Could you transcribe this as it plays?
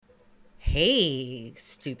Hey,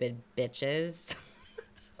 stupid bitches.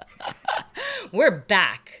 We're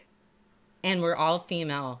back, and we're all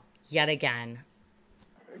female yet again.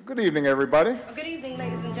 Good evening, everybody. Good evening,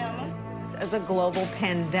 ladies and gentlemen. As a global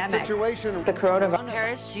pandemic. Situation. The coronavirus.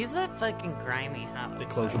 Paris, she's a fucking grimy hoe. They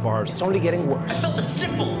closed the bars. It's only getting worse. I felt the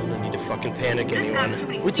sniffle. No need to fucking panic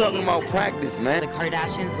anyone. We're talking about practice, man. The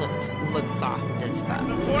Kardashians look soft as fuck.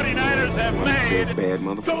 The 49ers have made. Bad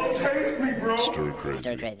motherfucker. Don't taste me, bro.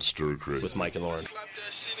 Stir-Crazy. Stir-Crazy. With Mike and Lauren. Slap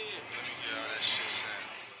that shit in. Yeah, that shit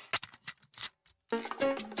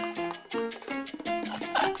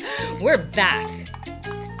sad. We're back,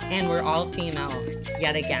 and we're all female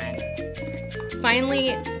yet again.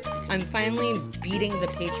 I'm finally beating the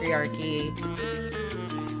patriarchy.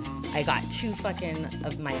 I got 2 fucking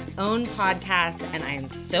of my own podcasts, and I am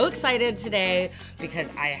so excited today because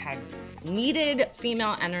I have needed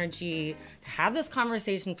female energy to have this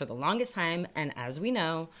conversation for the longest time. And as we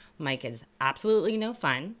know, Mike is absolutely no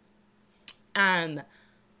fun. I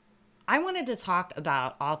wanted to talk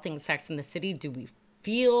about all things Sex in the City. Do we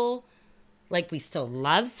feel like we still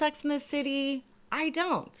love Sex in the City? I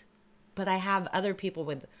don't. But I have other people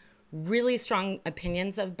with really strong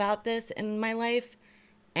opinions about this in my life,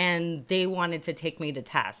 and they wanted to take me to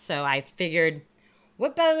task. So I figured,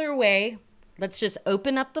 what better way? Let's just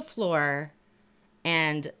open up the floor,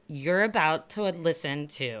 and you're about to listen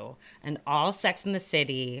to an all Sex in the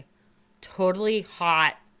City, totally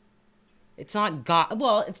hot. It's not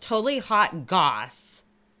it's totally hot Goss,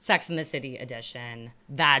 Sex in the City edition,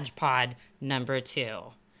 Vag Pod number 2.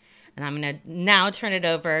 And I'm going to now turn it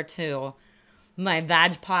over to my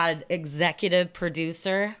Vag Pod executive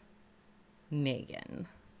producer, Megan.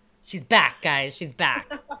 She's back, guys. She's back.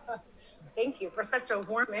 Thank you for such a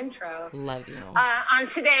warm intro. Love you. On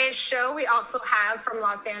today's show, we also have from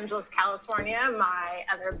Los Angeles, California, my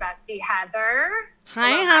other bestie, Heather.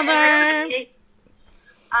 Hi, Hello, Heather.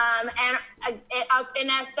 And up in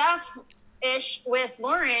SF-ish with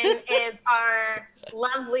Lauren is our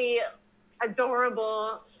lovely,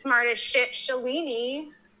 adorable, smart as shit Shalini.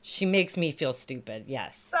 She makes me feel stupid.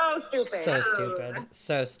 Yes. So stupid. So stupid.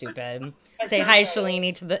 So stupid. Say hi,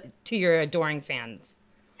 Shalini, to your adoring fans.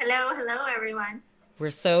 Hello, everyone. We're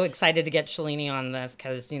so excited to get Shalini on this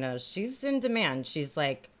because, she's in demand. She's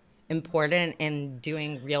like important and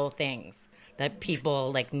doing real things that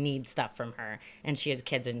people like need stuff from her. And she has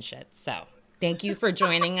kids and shit. So thank you for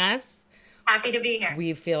joining us. Happy to be here.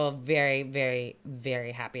 We feel very, very,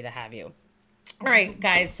 very happy to have you. All right,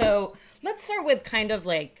 guys. So let's start with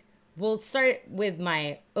we'll start with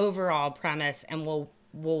my overall premise and we'll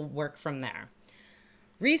work from there.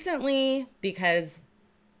 Recently, because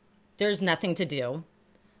there's nothing to do,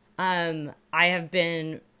 I have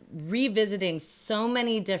been revisiting so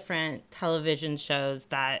many different television shows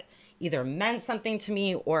that either meant something to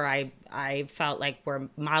me or I felt like were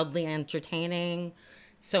mildly entertaining,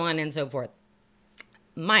 so on and so forth.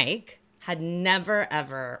 Mike had never,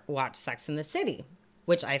 ever watched Sex in the City,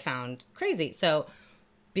 which I found crazy. So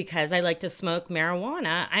because I like to smoke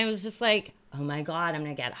marijuana, I was just like, oh my God, I'm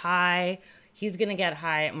going to get high. He's going to get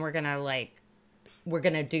high and we're going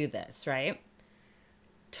to do this, right?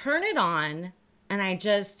 Turn it on. And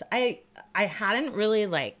I hadn't really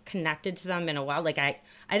like connected to them in a while. Like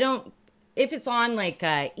I don't, if it's on like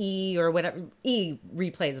E or whatever, E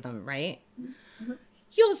replays them, right? Mm-hmm.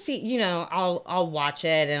 You'll see, I'll watch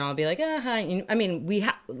it and I'll be like, I mean,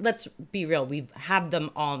 let's be real. We have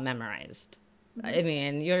them all memorized. Mm-hmm. I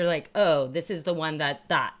mean, you're like, oh, this is the one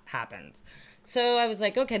that happens. So I was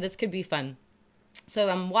like, okay, this could be fun. So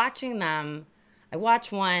I'm watching them. I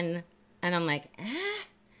watch one and I'm like,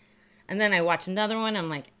 And then I watch another one. I'm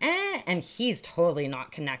like, and he's totally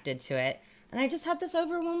not connected to it. And I just had this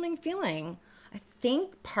overwhelming feeling. I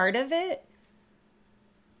think part of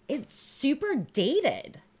it's super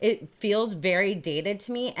dated. It feels very dated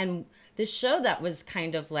to me. And this show that was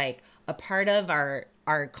kind of like a part of our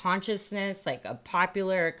consciousness, like a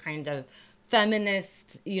popular kind of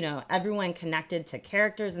feminist, everyone connected to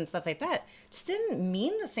characters and stuff like that, just didn't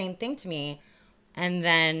mean the same thing to me. And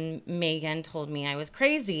then Megan told me I was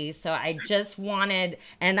crazy. So I just wanted,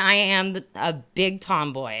 and I am a big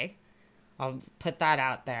tomboy. I'll put that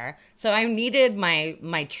out there. So I needed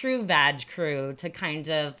my true Vag crew to kind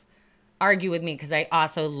of argue with me because I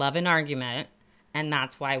also love an argument. And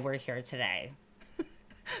that's why we're here today.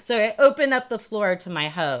 So I open up the floor to my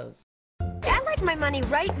hoes. I like my money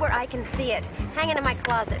right where I can see it, hanging in my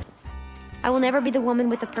closet. I will never be the woman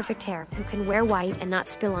with the perfect hair who can wear white and not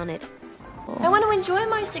spill on it. I want to enjoy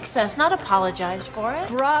my success, not apologize for it.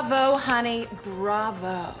 Bravo, honey,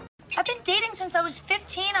 bravo. I've been dating since I was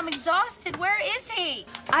 15. I'm exhausted. Where is he?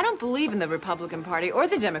 I don't believe in the Republican Party or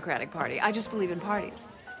the Democratic Party. I just believe in parties.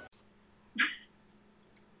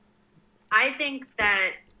 I think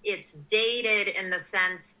that it's dated in the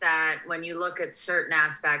sense that when you look at certain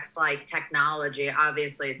aspects like technology,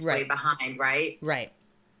 obviously it's way behind, right? Right.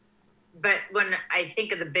 But when I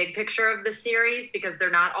think of the big picture of the series, because they're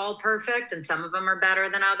not all perfect and some of them are better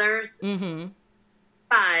than others,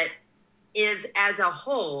 but as a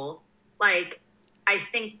whole, like, I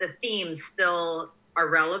think the themes still are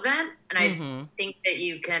relevant. And I think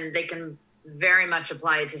that they can very much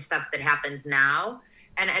apply to stuff that happens now.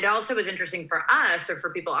 And it also was interesting for us, or for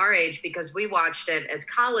people our age, because we watched it as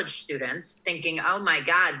college students thinking, oh my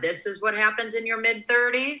God, this is what happens in your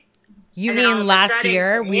mid-30s. You mean last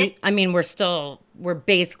year? We're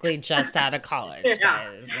basically just out of college,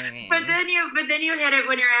 guys. I mean. But then you hit it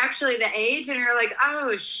when you're actually the age, and you're like,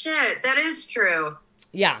 oh shit, that is true.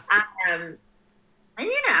 Yeah. And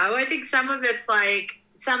I think some of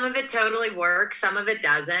it totally works, some of it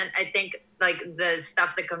doesn't. I think like the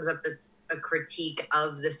stuff that comes up that's a critique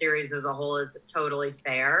of the series as a whole is totally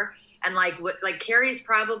fair. And like Carrie's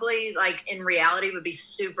probably like in reality would be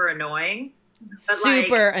super annoying. But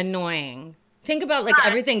super annoying. Think about like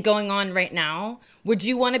everything going on right now. Would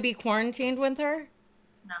you want to be quarantined with her?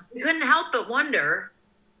 No. You couldn't help but wonder.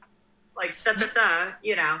 Like But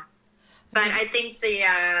I think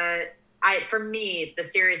for me, the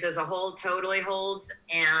series as a whole totally holds,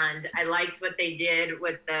 and I liked what they did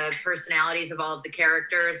with the personalities of all of the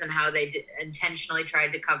characters and how they intentionally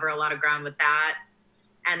tried to cover a lot of ground with that.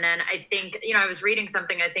 And then I think, I was reading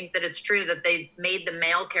something, I think that it's true that they made the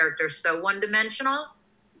male characters so one-dimensional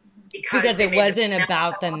because it wasn't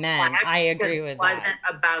about the men. I agree with that. It wasn't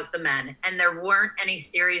about the men. And there weren't any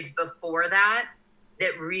series before that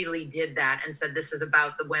really did that and said this is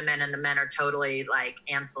about the women and the men are totally like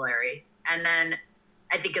ancillary. And then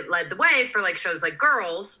I think it led the way for like shows like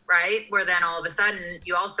Girls, right? Where then all of a sudden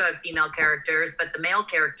you also have female characters, but the male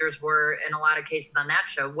characters were in a lot of cases on that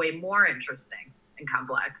show way more interesting and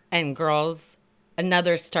complex. And Girls,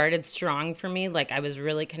 another started strong for me. Like I was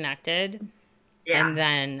really connected. Yeah. And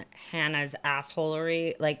then Hannah's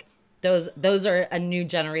assholery, like those are a new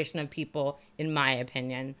generation of people, in my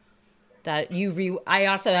opinion. That I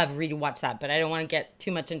also have rewatched that, but I don't want to get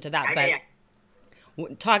too much into that.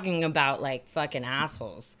 But talking about like fucking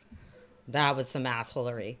assholes, that was some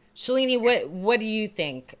assholery. Shalini, what do you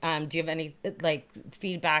think? Do you have any like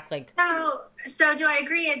feedback? Like, so do I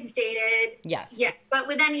agree? It's dated. Yes. Yeah, but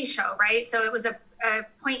with any show, right? So it was a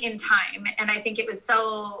point in time, and I think it was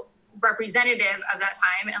so representative of that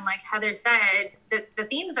time. And like Heather said, the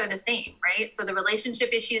themes are the same, right? So the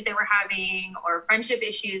relationship issues they were having or friendship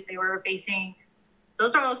issues they were facing,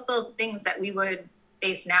 those are all still things that we would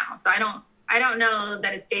face now. So I don't know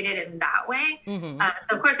that it's dated in that way.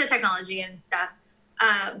 So of course the technology and stuff,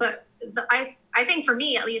 but I think for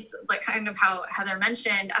me, at least, like kind of how Heather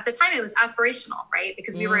mentioned, at the time it was aspirational, right?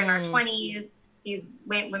 Because we were in our 20s, these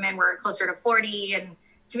women were closer to 40, and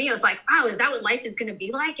to me, it was like, wow, is that what life is going to be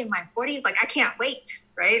like in my 40s? Like, I can't wait,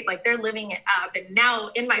 right? Like, they're living it up. And now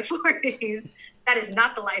in my 40s, that is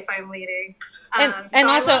not the life I'm leading. And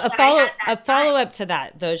also a follow-up to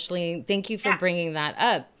that, though, Shalini, thank you for bringing that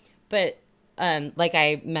up. But like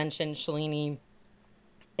I mentioned, Shalini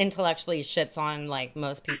intellectually shits on, like,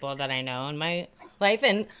 most people that I know in my life.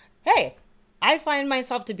 And, hey, I find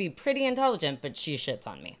myself to be pretty intelligent, but she shits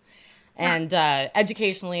on me. And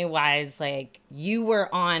educationally wise, like you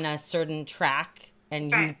were on a certain track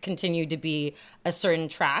and you continue to be a certain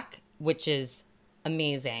track, which is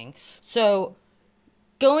amazing. So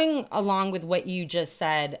going along with what you just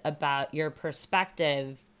said about your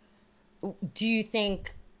perspective, do you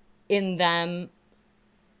think in them,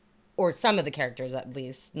 or some of the characters at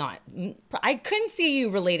least, I couldn't see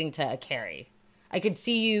you relating to a Carrie. I could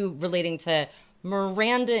see you relating to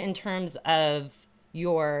Miranda in terms of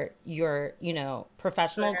your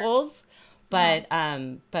professional goals, but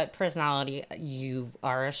personality, you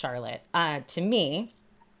are a Charlotte. To me,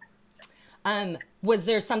 was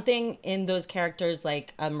there something in those characters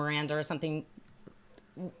like a Miranda or something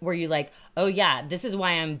where you like, oh yeah, this is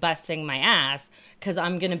why I'm busting my ass, because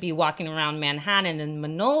I'm gonna be walking around Manhattan in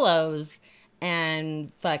Manolos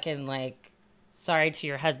and fucking like, sorry to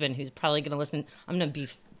your husband who's probably gonna listen, I'm gonna be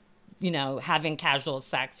having casual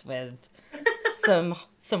sex with some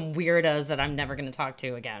weirdos that I'm never going to talk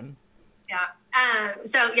to again. Yeah.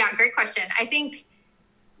 Great question. I think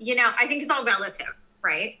it's all relative,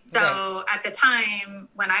 right? So at the time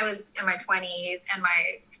when I was in my 20s and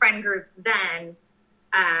my friend group then,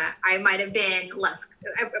 I might have been less.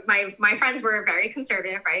 My friends were very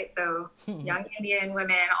conservative, right? So young Indian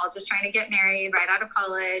women, all just trying to get married right out of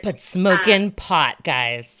college. But smoking pot,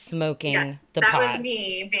 guys, smoking the pot. That was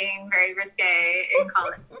me being very risque in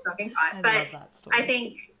college, smoking pot. But I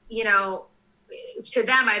think, you know, to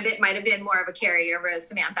them, might have been more of a Carrie or a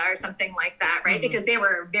Samantha or something like that, right? Because they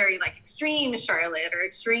were very like extreme Charlotte or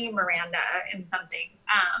extreme Miranda in some things.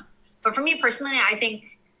 But for me personally, I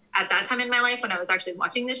think at that time in my life when I was actually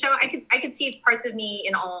watching the show, I could see parts of me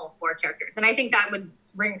in all 4 characters. And I think that would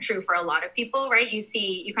ring true for a lot of people, right?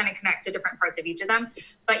 You kind of connect to different parts of each of them.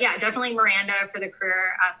 But yeah, definitely Miranda for the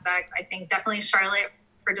career aspect. I think definitely Charlotte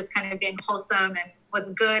for just kind of being wholesome and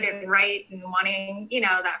what's good and right and wanting, you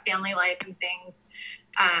know, that family life and things.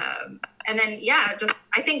 And then, yeah, just,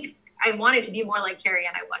 I think I wanted to be more like Carrie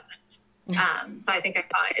and I wasn't. So I think I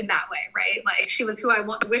saw it in that way, right? Like she was who I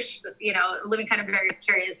wish, you know, living kind of very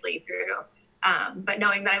curiously through, but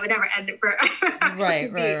knowing that I would never end it for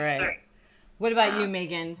Right. What about you,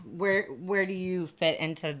 Megan? Where do you fit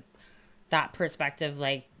into that perspective?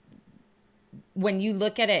 Like when you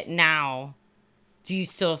look at it now, do you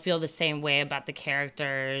still feel the same way about the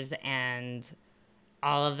characters and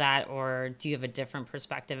all of that? Or do you have a different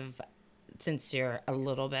perspective since you're a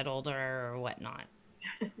little bit older or whatnot?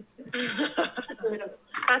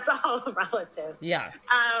 That's all relative. Yeah.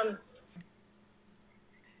 I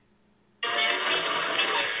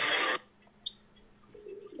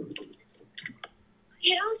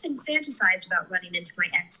had often fantasized about running into my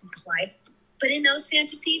ex and his wife, but in those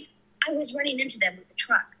fantasies, I was running into them with a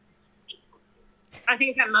truck. I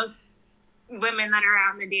think that most women that are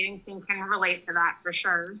out in the dating scene can relate to that for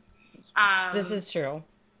sure. This is true.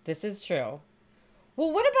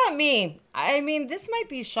 Well, what about me? I mean, this might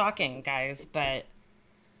be shocking, guys, but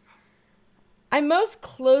I most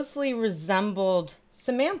closely resembled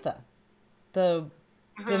Samantha, the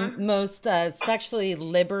most sexually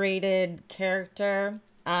liberated character,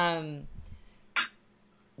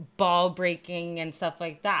 ball breaking and stuff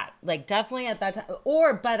like that. Like definitely at that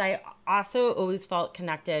time. But I also always felt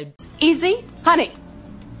connected. Easy? Honey,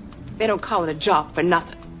 they don't call it a job for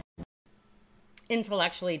nothing.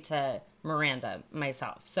 Intellectually to Miranda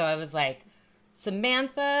myself. So I was like,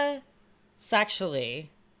 Samantha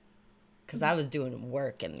sexually, because I was doing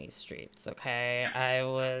work in these streets, okay? I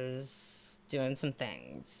was doing some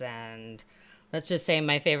things. And let's just say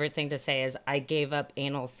my favorite thing to say is I gave up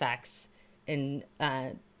anal sex in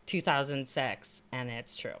 2006, and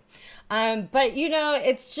it's true. But, you know,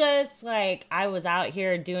 it's just like I was out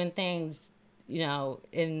here doing things, you know,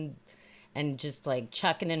 and just like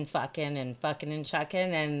chucking and fucking and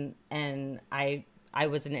chucking. And I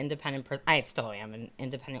was an independent person. I still am an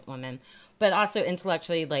independent woman, but also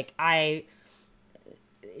intellectually, like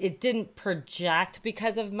it didn't project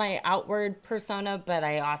because of my outward persona, but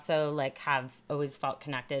I also like have always felt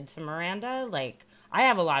connected to Miranda. Like I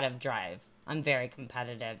have a lot of drive. I'm very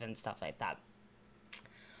competitive and stuff like that.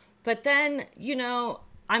 But then, you know,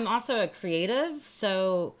 I'm also a creative.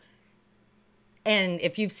 So, and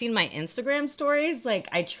if you've seen my Instagram stories, like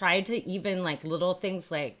I tried to even like little things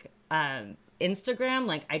like Instagram,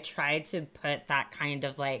 like I tried to put that kind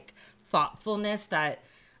of like thoughtfulness that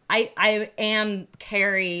I am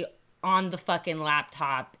Carrie on the fucking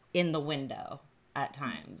laptop in the window at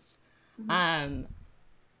times.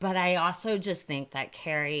 But I also just think that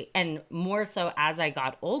Carrie, and more so as I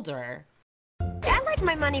got older. I like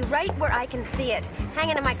my money right where I can see it,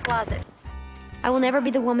 hanging in my closet. I will never be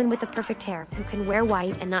the woman with the perfect hair who can wear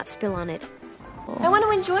white and not spill on it. I want to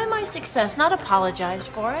enjoy my success, not apologize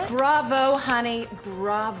for it. Bravo, honey,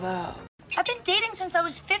 bravo. I've been dating since I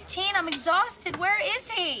was 15. I'm exhausted. Where is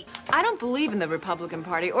he? I don't believe in the Republican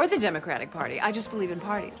Party or the Democratic Party. I just believe in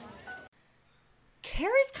parties.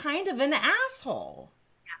 Carrie's kind of an asshole.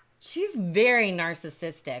 She's very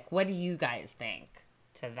narcissistic. What do you guys think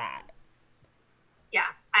to that? Yeah,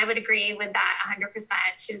 I would agree with that 100%.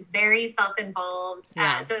 She was very self-involved.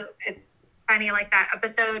 Yeah. So it's funny, like that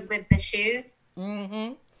episode with the shoes,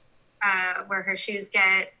 where her shoes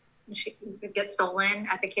get stolen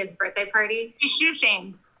at the kid's birthday party. The shoe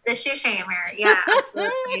shame. The shoe shamer. Yeah,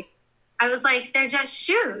 absolutely. I was like, they're just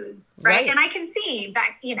shoes, right? And I can see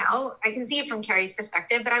back, you know, I can see it from Carrie's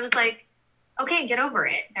perspective, but I was like, okay, get over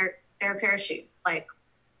it. They're a pair of shoes. Like,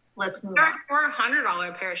 let's move on. Or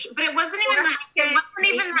 $100 pair of shoes. But it wasn't even that. It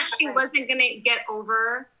wasn't even that she wasn't gonna get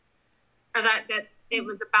over, or that it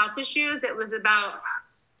was about the shoes. It was about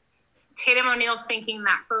Tatum O'Neal thinking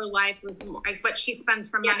that her life was more, like what she spends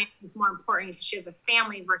for money is more important because she has a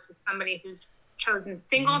family versus somebody who's chosen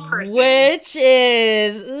single person. Which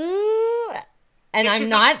is, ooh, And I'm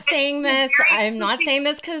not saying this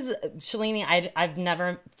because Shalini, I've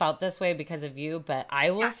never felt this way because of you, but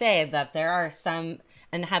I will say that there are some,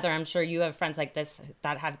 and Heather, I'm sure you have friends like this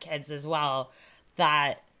that have kids as well,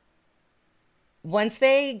 that once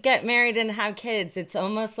they get married and have kids, it's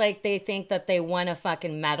almost like they think that they won a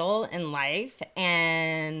fucking medal in life,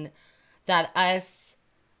 and that us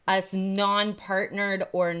non-partnered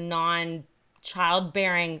or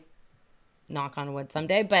non-childbearing, knock on wood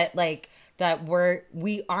someday, but like that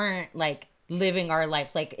we aren't like living our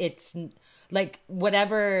life. Like it's like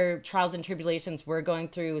whatever trials and tribulations we're going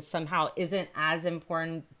through somehow isn't as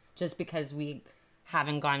important just because we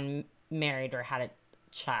haven't gotten married or had a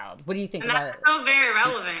child. What do you think about it? That's still very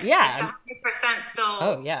relevant. Yeah. It's 100% still.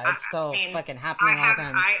 Oh, yeah. It's still fucking happening all the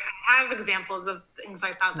time. I have examples of things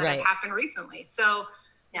like that have happened recently. So,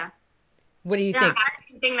 yeah. What do you think?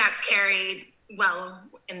 I think that's carried well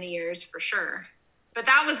in the years for sure. But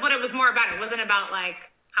that was what it was more about. It wasn't about like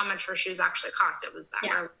how much her shoes actually cost. It was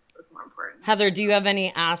that was more important. Heather, do you have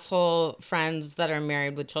any asshole friends that are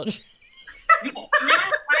married with children? No,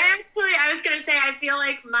 I was going to say, I feel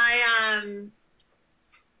like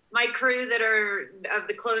my crew that are of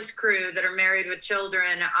the close crew that are married with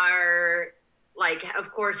children are like,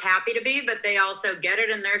 of course, happy to be, but they also get it.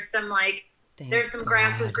 And there's some like, there's some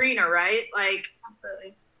grass is greener, right? Like,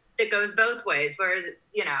 absolutely. It goes both ways where,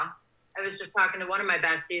 you know, I was just talking to one of my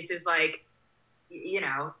besties who's like, you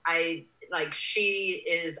know, she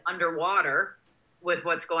is underwater with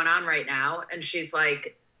what's going on right now. And she's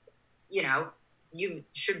like, you know, you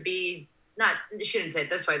should be she didn't say it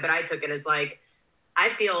this way, but I took it as like, I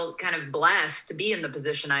feel kind of blessed to be in the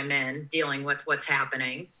position I'm in dealing with what's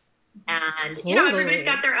happening. And, you know, everybody's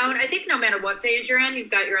got their own, I think no matter what phase you're in, you've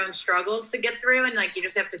got your own struggles to get through. And like, you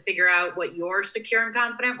just have to figure out what you're secure and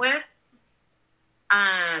confident with.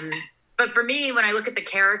 But for me, when I look at the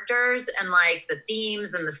characters and like the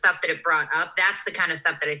themes and the stuff that it brought up, that's the kind of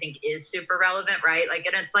stuff that I think is super relevant, right? Like,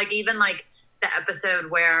 and it's like, even like the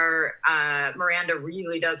episode where Miranda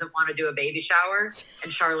really doesn't want to do a baby shower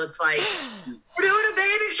and Charlotte's like, we're doing a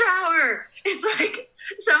baby shower. It's like,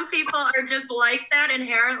 some people are just like that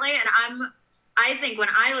inherently. And I think when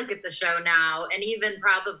I look at the show now, and even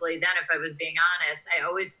probably then, if I was being honest, I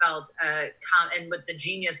always felt, and what the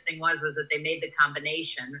genius thing was that they made the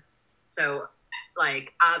combination so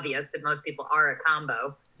like obvious that most people are a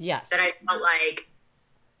combo. Yes. That I felt like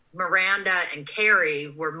Miranda and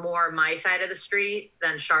Carrie were more my side of the street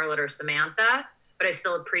than Charlotte or Samantha, but I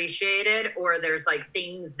still appreciated, or there's like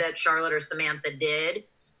things that Charlotte or Samantha did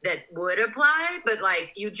that would apply, but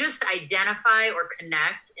like you just identify or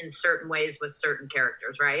connect in certain ways with certain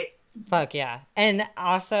characters, right? Fuck yeah. And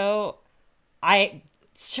also,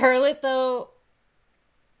 Charlotte though,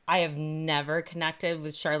 I have never connected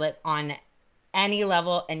with Charlotte on any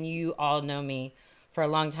level, and you all know me for a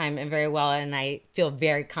long time and very well, and I feel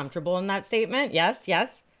very comfortable in that statement. Yes. Yeah.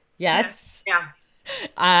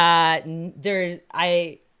 I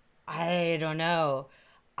don't know.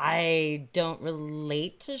 I don't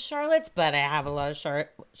relate to Charlottes, but I have a lot of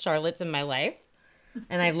Charlottes in my life,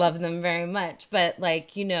 and I love them very much. But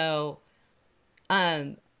like, you know,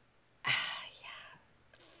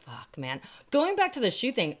 fuck, man. Going back to the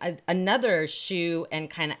shoe thing, another shoe and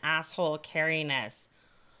kind of asshole Carrie-ness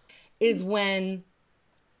is when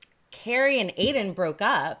Carrie and Aiden broke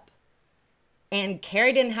up, and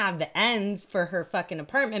Carrie didn't have the ends for her fucking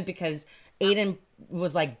apartment because Aiden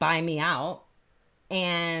was like, buy me out.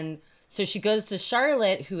 And so she goes to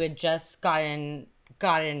Charlotte, who had just gotten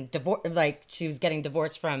divorced, like she was getting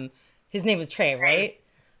divorced from, his name was Trey, right?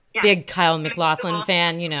 Yeah. Big Kyle MacLachlan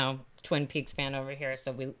fan, you know, Twin Peaks fan over here.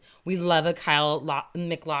 So we love a Kyle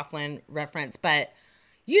MacLachlan reference. But,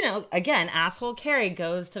 you know, again, asshole Carrie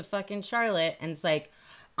goes to fucking Charlotte and it's like,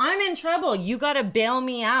 I'm in trouble. You got to bail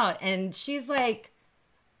me out. And she's like,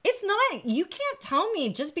 it's not, you can't tell me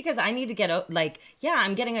just because I need to get, like, yeah,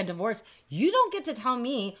 I'm getting a divorce. You don't get to tell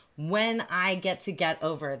me when I get to get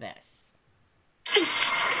over this.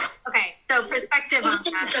 Okay, so perspective on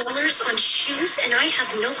that. $1,000 on shoes and I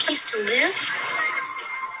have no place to live?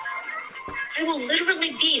 I will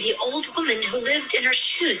literally be the old woman who lived in her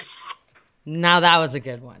shoes. Now that was a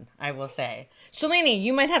good one, I will say. Shalini,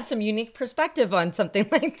 you might have some unique perspective on something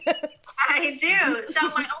like this. I do. So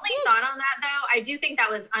my only thought on that, though, I do think that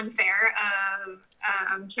was unfair of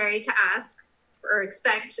Carrie to ask or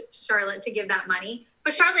expect Charlotte to give that money.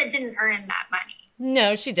 But Charlotte didn't earn that money.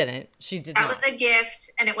 No, she didn't. She did not. That was a gift,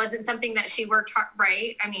 and it wasn't something that she worked hard,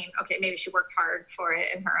 right? I mean, okay, maybe she worked hard for it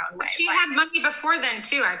in her own way. She had money before then,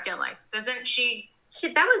 too, I feel like. Doesn't she?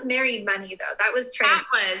 That was married money, though. That was trade.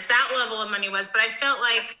 That level of money was. But I felt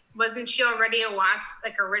like, wasn't she already a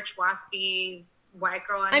rich waspy white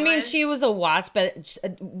girl. I mean, she was a wasp, but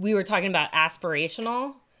we were talking about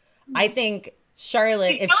aspirational. I think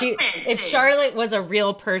Charlotte, if Charlotte was a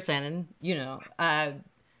real person, you know,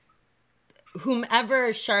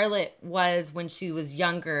 whomever Charlotte was when she was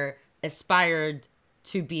younger aspired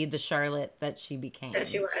to be the Charlotte that she became. That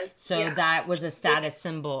she was. So that was a status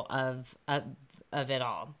symbol of it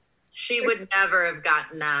all. She would never have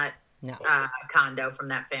gotten that No. condo from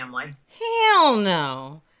that family. Hell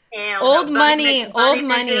no. Hell Old no. money don't.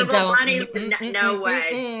 No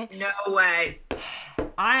way. No way.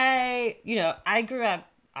 I grew up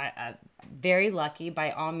very lucky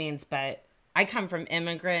by all means, but I come from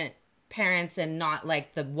immigrant parents and not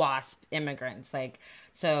like the WASP immigrants. Like,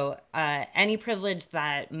 so any privilege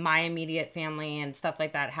that my immediate family and stuff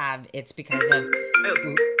like that have, it's because of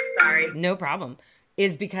sorry. No problem.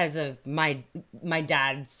 Is because of my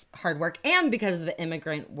dad's hard work and because of the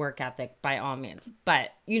immigrant work ethic by all means.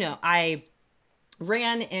 But, you know, I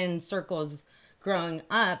ran in circles growing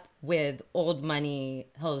up with old money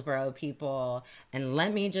Hillsborough people. And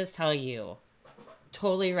let me just tell you,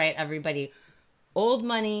 totally right, everybody. Old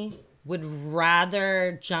money would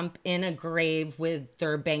rather jump in a grave with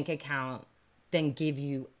their bank account than give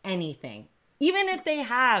you anything. Even if they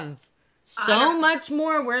have so much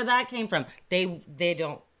more where that came from. They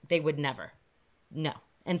would never. No.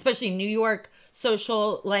 And especially New York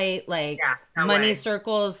socialite, money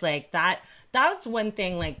circles, like that. That's one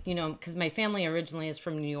thing, like, you know, because my family originally is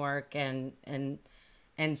from New York and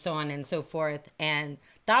so on and so forth. And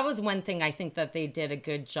that was one thing I think that they did a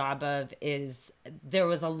good job of, is there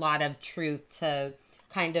was a lot of truth to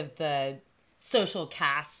kind of the social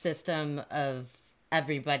caste system of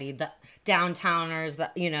everybody, the downtowners,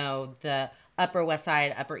 the Upper West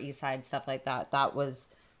Side, Upper East Side, stuff like that. That was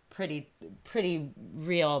pretty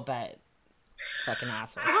real, but fucking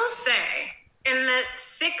asshole. I will say, in the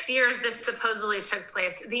 6 years this supposedly took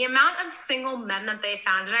place, the amount of single men that they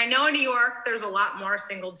found, and I know in New York there's a lot more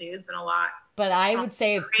single dudes and a lot. But I would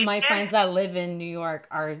say my friends that live in New York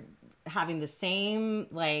are having the same,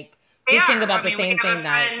 like, bitching about the same thing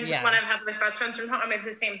one of Heather's best friends from home, it's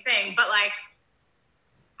the same thing. But, like,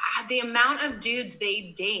 the amount of dudes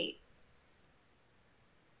they date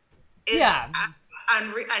is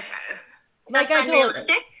unreal. Like I told.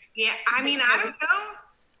 Yeah, I mean, I don't know.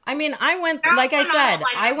 I mean, I went, like I said,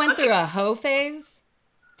 I went through a hoe phases,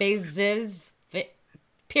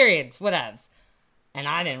 periods, whatevs. And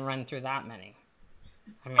I didn't run through that many.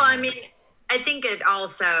 I think it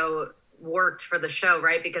also worked for the show,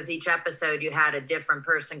 right? Because each episode you had a different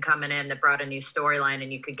person coming in that brought a new storyline,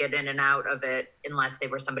 and you could get in and out of it unless they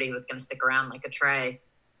were somebody who was going to stick around, like a Trey.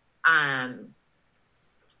 And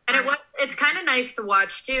it's kind of nice to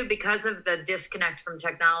watch too, because of the disconnect from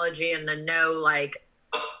technology and the no like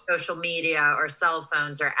social media or cell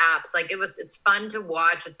phones or apps. Like it's fun to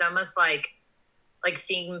watch. It's almost like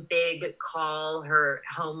seeing Big call her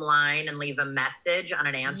home line and leave a message on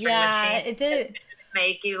an answering machine. Yeah, it did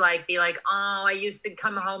make you like be like, oh, I used to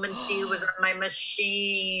come home and see who was on my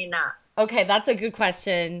machine. Okay, that's a good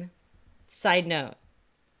question. Side note,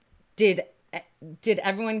 did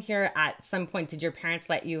everyone here at some point, did your parents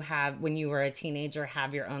let you have, when you were a teenager,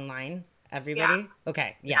 have your own line? Everybody? Yeah.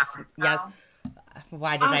 Okay, yes. Yes.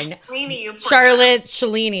 Why did I know? Charlotte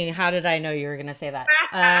Shalini, how did I know you were going to say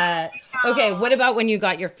that? Okay, what about when you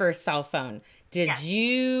got your first cell phone? Did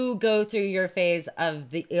you go through your phase of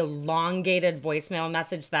the elongated voicemail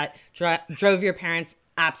message that drove your parents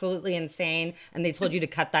absolutely insane, and they told you to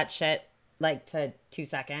cut that shit like to 2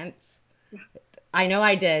 seconds? I know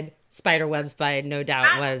I did. Spiderwebs by No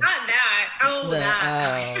Doubt was not that.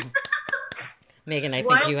 That. Megan, I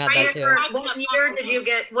think you had that too. What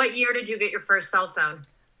year did you get your first cell phone?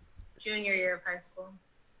 Junior year of high school.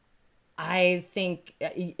 I think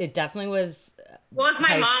it definitely was. Well, it's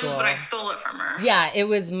my mom's, but I stole it from her. Yeah, it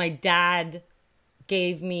was. My dad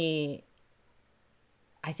gave me.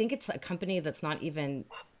 I think it's a company that's not even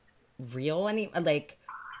real anymore. Like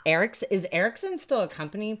is Ericsson still a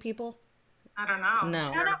company, people? I don't know.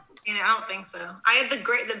 No. I don't think so. I had the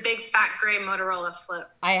big fat gray Motorola flip.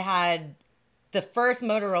 I had the first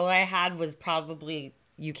Motorola I had was probably,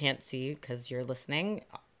 you can't see because you're listening,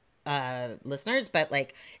 listeners, but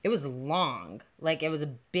like it was long. Like it was a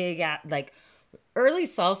big, like early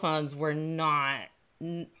cell phones were not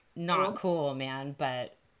cool, man.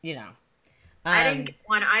 But you know. I didn't get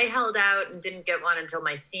one. I held out and didn't get one until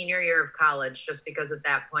my senior year of college, just because at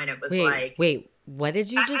that point it was Wait, what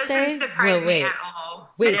did you just say? Wait, at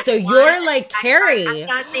all. Wait, so you're like Carrie. I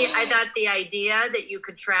thought the idea that you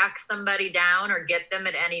could track somebody down or get them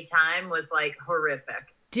at any time was like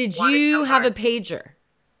horrific. Did you have a pager?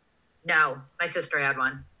 No, my sister had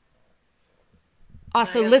one.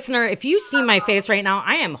 Also, listener, if you see my face right now,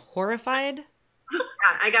 I am horrified.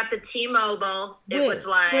 I got the T-Mobile. It was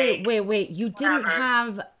like... Wait. You didn't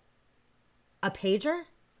have a pager?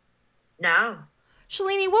 No.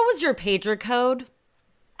 Shalini, what was your pager code?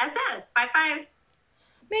 SS55.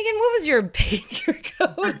 Megan, what was your pager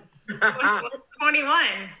code? 21.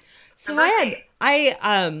 So I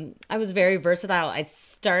was very versatile. I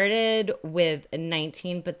started with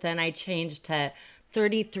 19, but then I changed to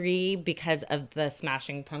 33 because of the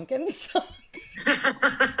Smashing Pumpkins song.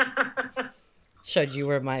 Showed you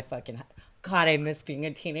where my fucking... God, I miss being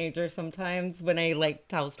a teenager sometimes when I like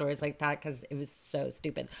tell stories like that because it was so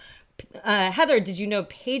stupid. Heather, did you know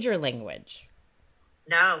pager language?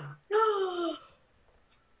 No.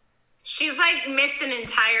 She's like missed an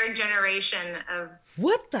entire generation of...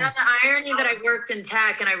 What the? Now, the irony that I worked in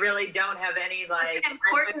tech and I really don't have any like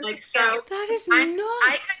important like so. That is nuts.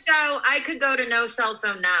 I could go to no cell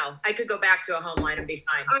phone now. I could go back to a home line and be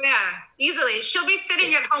fine. Oh yeah, easily. She'll be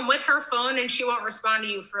sitting at home with her phone and she won't respond to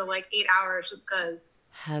you for like 8 hours just because.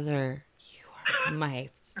 Heather, you are my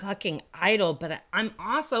fucking idol, but I'm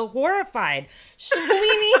also horrified.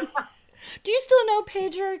 Shalini, do you still know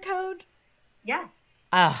pager code? Yes.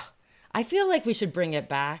 I feel like we should bring it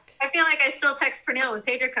back. I feel like I still text Pernille with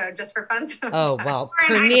pager code just for fun. Oh, well,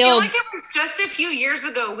 Pernille... I feel like it was just a few years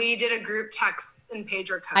ago we did a group text in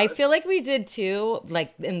pager code. I feel like we did too,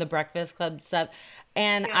 like in the Breakfast Club stuff.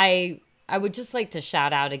 And yeah. I would just like to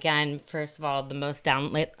shout out again, first of all, the most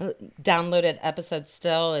downloaded episode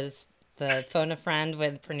still is the Phone a Friend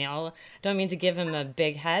with Pernille. Don't mean to give him a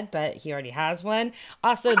big head, but he already has one.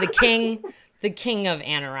 Also, the king of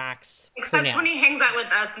anoraks. Except when he hangs out with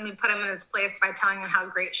us and we put him in his place by telling him how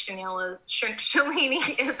great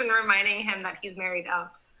Shalini is and reminding him that he's married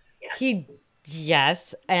up.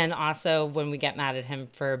 Yes. And also when we get mad at him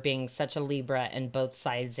for being such a Libra and both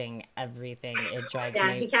sidesing everything, it drives me.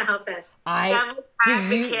 Yeah, he can't help it. Devil's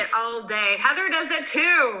advocate all day. Heather does it too.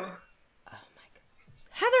 Oh my God.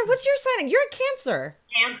 Heather, what's your sign? You're a Cancer.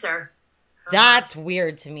 Cancer. That's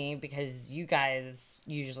weird to me because you guys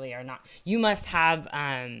usually are not. You must have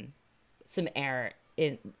some air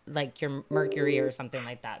in like your Mercury or something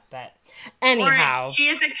like that. But anyhow. Right. She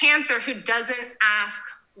is a Cancer who doesn't ask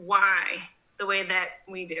why the way that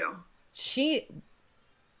we do. She's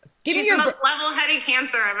the most level-headed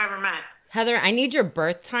Cancer I've ever met. Heather, I need your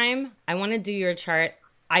birth time. I want to do your chart.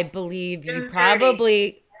 I believe you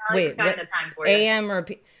probably... Wait, what, AM or...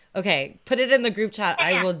 Okay, put it in the group chat. Yeah.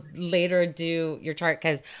 I will later do your chart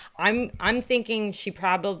because I'm thinking she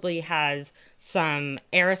probably has some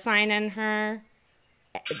air sign in her.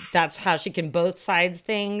 That's how she can both sides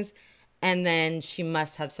things. And then she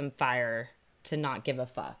must have some fire to not give a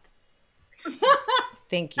fuck.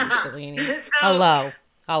 Thank you, Shalini. Hello.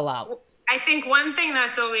 I think one thing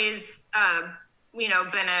that's always,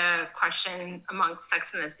 been a question amongst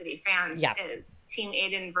Sex and the City fans is Team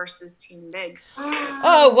Aiden versus Team Big.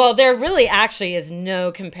 Oh, well, there really actually is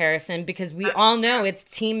no comparison because we all know it's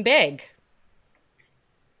Team Big.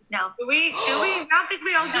 No. Do we? I don't think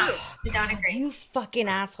we all do. We don't agree. You fucking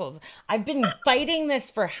assholes. I've been fighting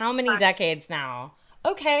this for how many decades now?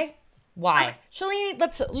 Okay. Why? Shalini,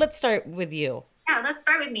 let's start with you. Yeah, let's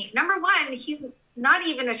start with me. Number one, he's not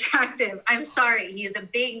even attractive. I'm sorry. He is a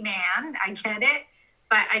big man. I get it.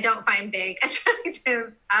 But I don't find Big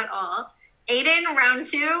attractive at all. Aiden, round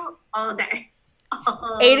two, all day.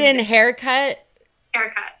 Aiden, haircut?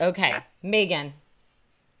 Haircut. Okay. Yeah. Megan.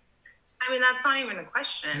 I mean, that's not even a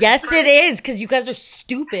question. Yes, it is, because you guys are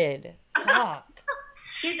stupid. Fuck.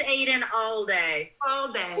 She's Aiden all day.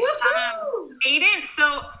 All day. Aiden,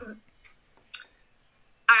 so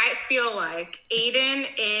I feel like Aiden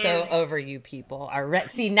is... So over you people.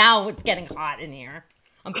 See, now it's getting hot in here.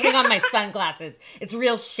 I'm putting on my sunglasses. It's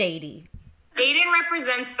real shady. Aiden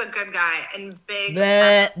represents the good guy and Big.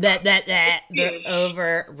 They're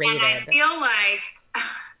overrated. And I feel like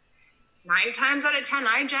 9 times out of 10,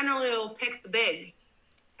 I generally will pick the Big.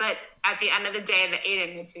 But at the end of the day, the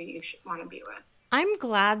Aiden is who you should want to be with. I'm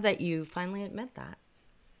glad that you finally admit that.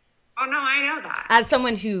 Oh, no, I know that. As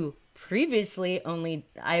someone who previously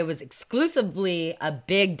I was exclusively a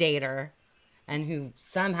Big dater and who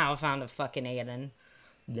somehow found a fucking Aiden.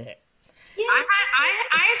 Blech. Yeah.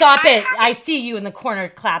 Stop it. I see you in the corner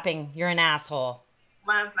clapping. You're an asshole.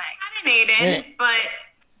 Love my Aiden, but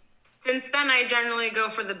since then I generally go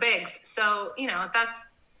for the bigs. So, that's...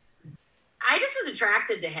 I just was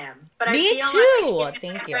attracted to him. But Me I feel too. Like if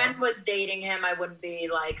Thank my you. friend was dating him, I wouldn't be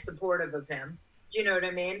like supportive of him. Do you know what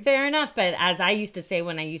I mean? Fair enough. But as I used to say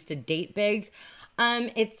when I used to date bigs,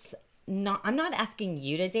 it's not asking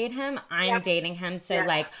you to date him. I'm dating him. So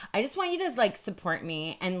like, I just want you to like support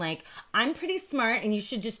me. And like, I'm pretty smart and you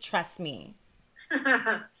should just trust me. The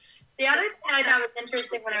other thing I thought was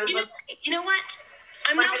interesting when I was you know what?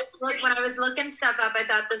 when I was looking stuff up, I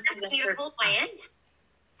thought this was interesting.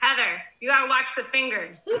 Heather, you gotta watch the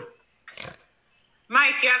finger.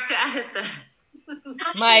 Mike, you have to edit this.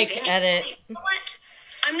 Mike, edit. You know what?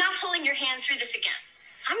 I'm not pulling your hand through this again.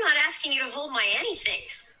 I'm not asking you to hold my anything.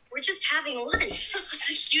 We're just having lunch. It's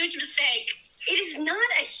a huge mistake. It is not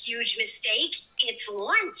a huge mistake. It's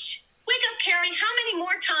lunch. Wake up, Karen. How many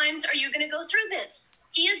more times are you going to go through this?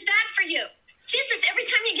 He is bad for you. Jesus, every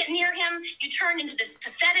time you get near him, you turn into this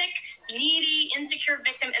pathetic, needy, insecure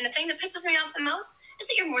victim. And the thing that pisses me off the most is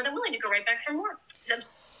that you're more than willing to go right back for more.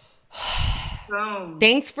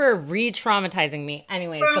 Thanks for re-traumatizing me.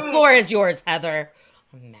 Anyways, the floor is yours, Heather.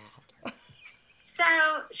 I'm mad. So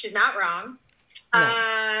she's not wrong. No.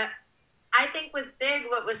 I think with Big,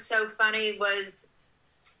 what was so funny was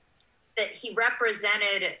that he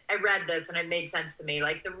represented, I read this and it made sense to me.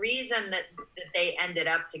 Like the reason that they ended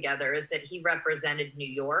up together is that he represented New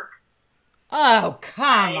York. Oh,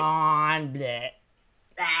 come on. Blech.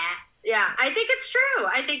 Yeah, I think it's true.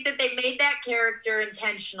 I think that they made that character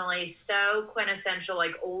intentionally so quintessential,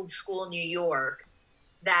 like old school New York,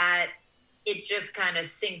 that it just kind of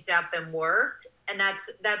synced up and worked. And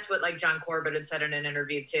that's what like John Corbett had said in an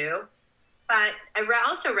interview too. But I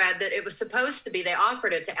also read that it was supposed to be, they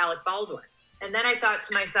offered it to Alec Baldwin. And then I thought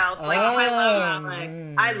to myself, like,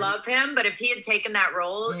 I love him, but if he had taken that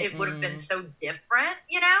role, it would have been so different,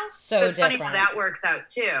 you know? So it's funny how that works out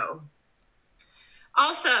too.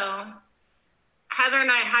 Also, Heather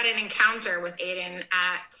and I had an encounter with Aiden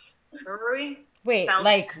at, where were we? Wait,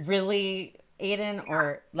 like really Aiden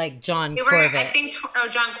or like John Corbett? I think,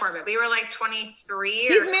 John Corbett. We were like 23.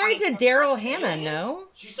 He's married to Daryl Hannah, no?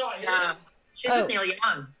 She saw it. She's with Neil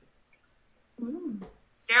Young.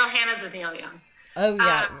 Daryl Hannah's with Neil Young. Oh,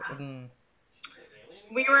 yeah.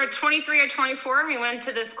 We were 23 or 24, and we went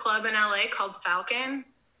to this club in LA called Falcon.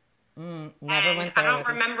 Never went there. I don't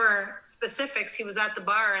remember specifics. He was at the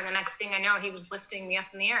bar, and the next thing I know, he was lifting me up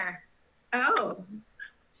in the air. Oh.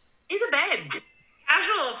 He's a babe.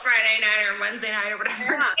 Casual Friday night or Wednesday night or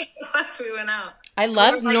whatever. We went out. I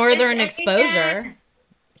loved Northern Exposure.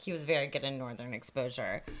 He was very good in Northern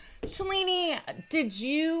Exposure. Shalini, did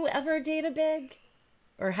you ever date a Big?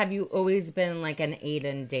 Or have you always been like an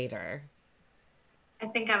Aiden dater? I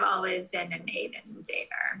think I've always been an Aiden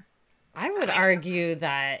dater. I would argue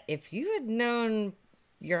that if you had known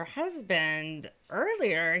your husband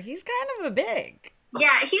earlier, he's kind of a Big.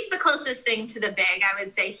 Yeah, he's the closest thing to the Big. I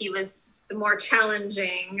would say he was the more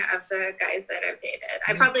challenging of the guys that I've dated.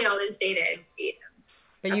 I probably always dated Aiden.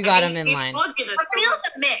 But you got him in line. Reel's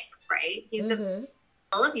a mix, right? He's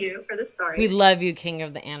all of you for the story. We love you, King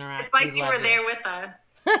of the Anorak. It's like you were there with us.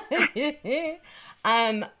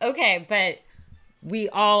 Okay, but we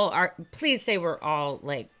all are, please say we're all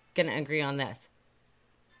like gonna agree on this.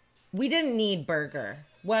 We didn't need Burger.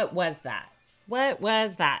 What was that? What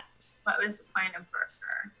was that? What was the point of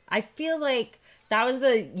Burger? I feel like that was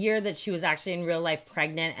the year that she was actually in real life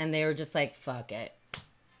pregnant and they were just like, fuck it.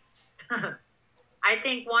 I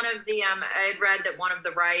think one of the, I had read that one of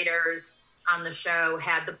the writers on the show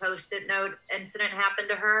had the Post-it note incident happen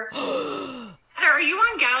to her. Heather, are you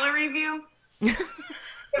on Gallery View?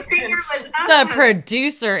 The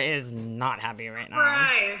producer is not happy right now.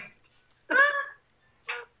 Christ.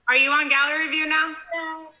 Are you on Gallery View now?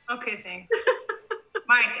 No. Okay, thanks.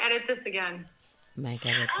 Mike, edit this again. Mike,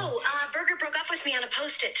 edit this. Burger broke up with me on a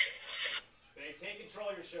Post-it. Babe, take control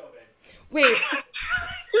of your show, babe. Wait,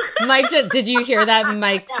 Mike, did you hear that?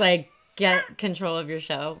 Mike's like, get control of your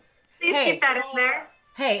show. Please keep that in there.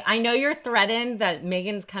 Hey, I know you're threatened that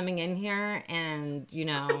Megan's coming in here and, you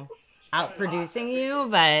know, out-producing you,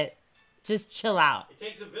 but just chill out. It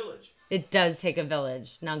takes a village. It does take a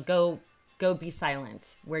village. Now go be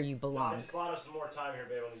silent where you belong. I just bought us some more time here,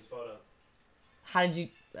 babe, on these photos. How did you...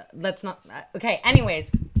 let's not... okay, anyways.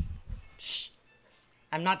 Shh.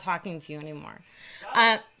 I'm not talking to you anymore.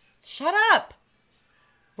 Shut up.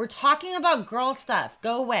 We're talking about girl stuff.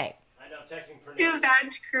 Go away. I know, I'm texting Pernille. Too bad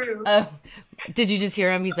crew. Oh, did you just hear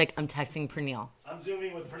him? He's like, I'm texting Pernille. I'm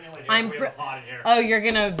zooming with Pernille in here. We have a pod in here. Oh, you're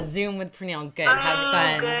going to Zoom with Pernille. Good. Have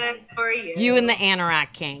fun. Good for you. You and the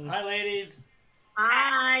Anorak King. Hi, ladies.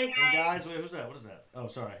 Hi. Hey, guys. Wait, who's that? What is that? Oh,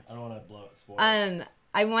 sorry. I don't want to blow it. Spoil.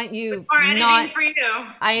 I want you not... for you.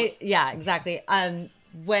 Yeah, exactly.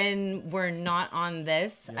 When we're not on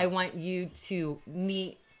this, I want you to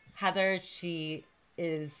meet Heather. She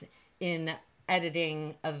is in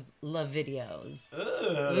editing of La videos.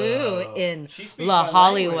 Ooh. In She speaks La my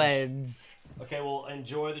Hollywoods. language. Okay, well,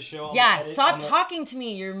 enjoy the show. Stop talking to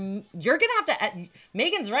me. You're gonna have to.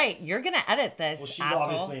 Megan's right. You're gonna edit this. Well, she's asshole.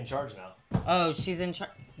 obviously in charge now. Oh, she's in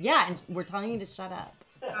charge. Yeah, and we're telling you to shut up.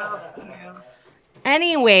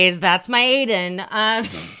 Anyways, that's my Aiden.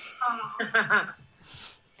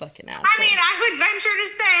 Fucking asshole. I mean, I would venture to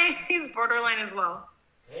say he's borderline as well.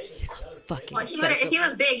 He's a fucking. Well, if he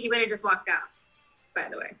was big, he would have just walked out. By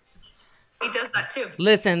the way, he does that too.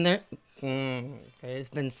 Listen, there's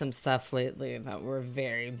been some stuff lately that were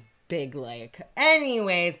very big, like.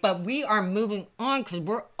 Anyways, but we are moving on because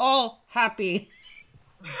we're all happy.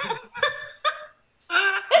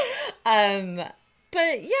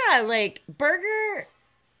 But yeah, like Burger,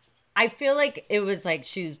 I feel like it was like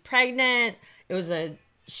she was pregnant. It was a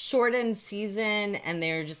shortened season, and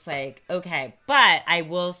they were just like, okay. But I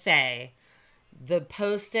will say, the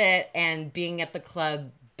Post-it and being at the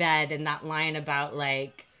club bed and that line about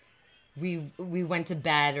like we went to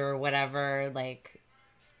bed or whatever, like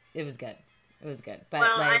it was good. It was good. But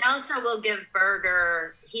well, like, I also will give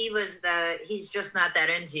Berger, he's just not that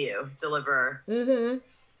into you, deliverer. Mm-hmm.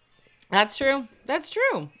 That's true. That's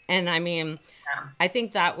true. And I mean, I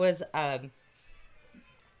think that was an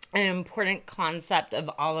important concept of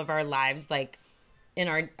all of our lives, like in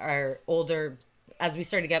our older, as we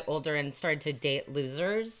started to get older and started to date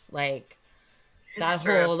losers, like that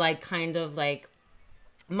whole like kind of like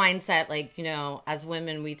mindset, like, you know, as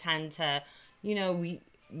women, we tend to, you know, we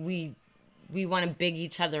want to big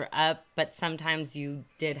each other up, but sometimes you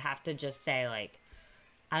did have to just say like,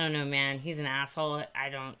 I don't know, man, he's an asshole. I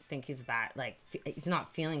don't think he's that, like, he's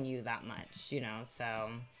not feeling you that much, you know, so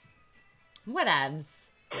whatevs.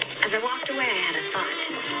 As I walked away, I had a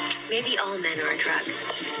thought. Maybe all men are a drug.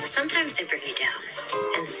 Sometimes they bring you down.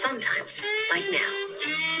 And sometimes, like now,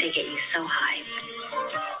 they get you so high.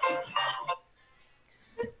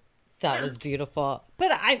 That was beautiful.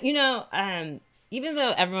 But even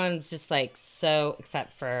though everyone's just like so,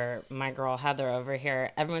 except for my girl Heather over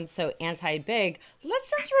here, everyone's so anti-big, let's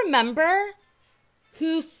just remember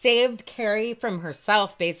who saved Carrie from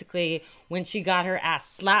herself, basically, when she got her ass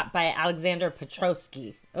slapped by Alexander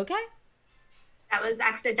Petrovsky. Okay? that was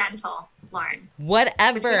accidental, Lauren.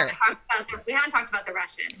 Whatever. We haven't talked about the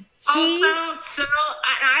Russian. Also,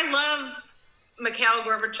 I love Mikhail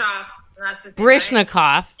Gorbachev. That's his name,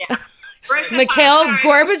 Brishnikov. right? Yeah. Mikhail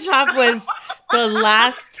Gorbachev was the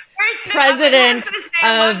last president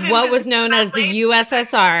of what was known as the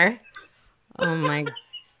USSR. Oh my.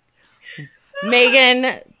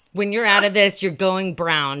 Megan, when you're out of this, you're going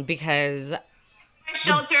brown because. My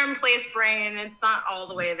shelter-in-place brain, it's not all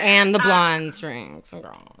the way there. And the blonde strings.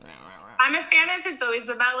 I'm a fan of his Always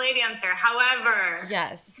a Ballet Dancer. However,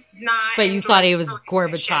 yes, not. But you thought he was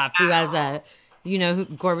Gorbachev, who has a. You know, who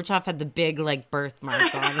Gorbachev had the big, like,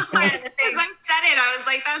 birthmark on. Because I said it, I was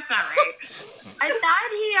like, that's not right. I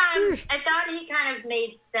thought he kind of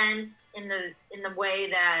made sense in the way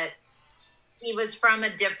that he was from a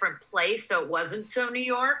different place, so it wasn't so New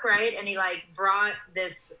York, right? And he like brought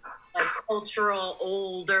this like cultural,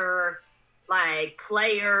 older, like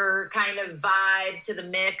player kind of vibe to the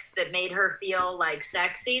mix that made her feel like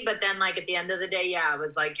sexy. But then like at the end of the day, yeah, it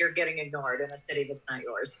was like you're getting ignored in a city that's not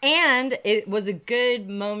yours. And it was a good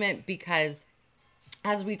moment because,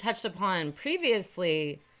 as we touched upon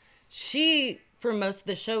previously, she, for most of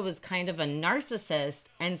the show, was kind of a narcissist.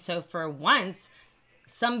 And so for once,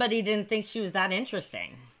 somebody didn't think she was that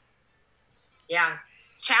interesting. Yeah.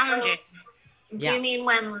 It's challenging. Do you mean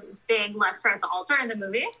when Big left her at the altar in the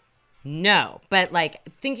movie? No, but like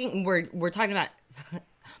thinking we're talking about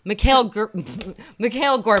Mikhail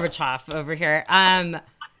Gorbachev over here.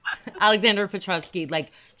 Alexander Petrovsky,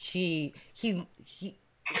 like she's kind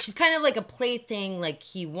of like a plaything. Like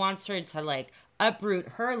he wants her to like uproot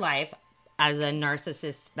her life as a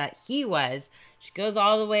narcissist that he was. She goes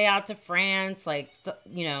all the way out to France, like,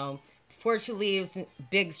 you know, before she leaves,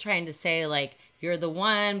 Big's trying to say like, you're the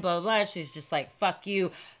one, blah, blah, blah. She's just like, fuck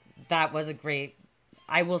you. That was a great,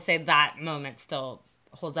 I will say that moment still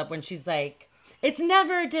holds up when she's like, it's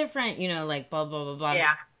never different, you know, like blah, blah, blah, blah.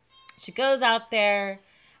 Yeah. She goes out there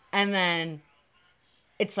and then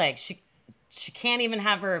it's like she can't even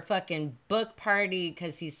have her fucking book party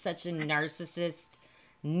because he's such a narcissist,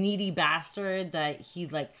 needy bastard that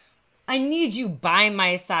he's like, I need you by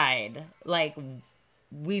my side. Like,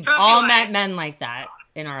 we've all met men like that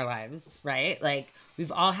in our lives, right? Like,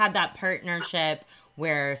 we've all had that partnership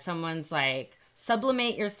where someone's like,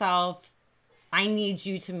 sublimate yourself. I need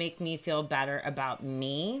you to make me feel better about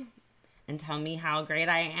me and tell me how great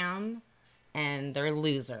I am. And they're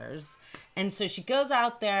losers. And so she goes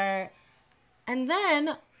out there And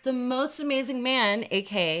then the most amazing man,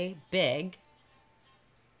 aka Big,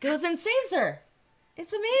 goes and saves her.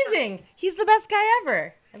 It's amazing. He's the best guy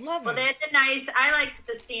ever. I love him. Well, they had the I liked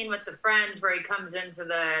the scene with the friends where he comes into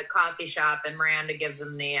the coffee shop and Miranda gives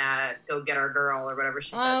him the go get our girl or whatever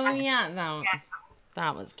she said. Oh, yeah.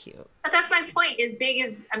 That was cute. But that's my point, is Big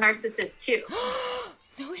is a narcissist too.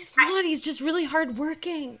 No, he's not. He's just really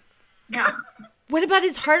hardworking. No. What about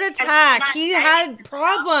his heart attack? He had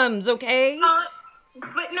problems, okay?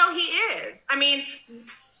 But no, he is. I mean,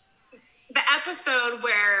 the episode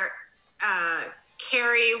where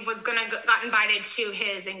Carrie got invited to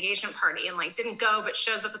his engagement party and like didn't go, but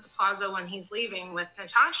shows up at the plaza when he's leaving with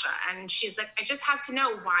Natasha, and she's like, I just have to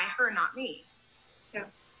know why her, not me. Yeah.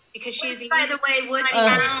 Because she's by the way would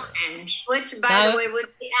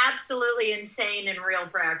be absolutely insane in real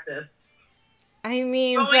practice. I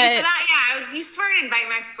mean, you swear to invite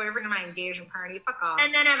my ex-boyfriend to my engagement party. Fuck off.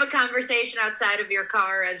 And then have a conversation outside of your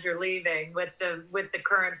car as you're leaving with the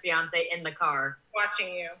current fiance in the car.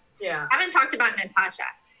 Watching you. Yeah. I haven't talked about Natasha.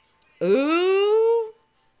 Ooh.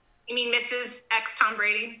 You mean Mrs. X Tom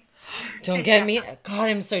Brady? Don't get me. God,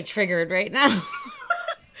 I'm so triggered right now.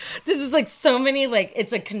 This is like so many, like,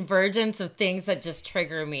 it's a convergence of things that just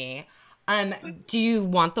trigger me. Do you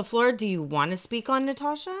want the floor? Do you want to speak on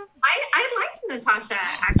Natasha? I liked Natasha,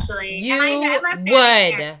 actually. You would love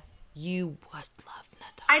Natasha.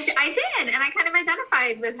 I did, and I kind of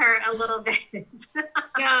identified with her a little bit.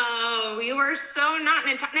 No, you were so not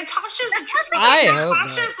Natasha's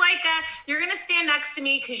like you're gonna stand next to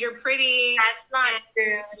me because you're pretty. That's not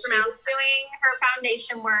true. She was doing her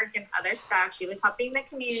foundation work and other stuff. She was helping the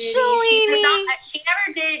community. She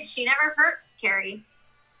never hurt Carrie.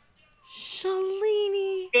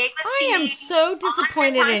 Shalini, I am so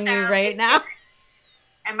disappointed in you right now.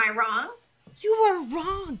 Am I wrong? You are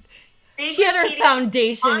wrong. She had her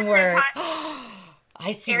foundation work.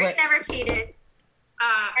 I see. Carrie never cheated.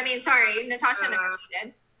 Natasha never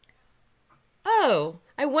cheated. Oh,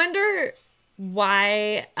 I wonder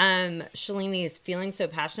why Shalini is feeling so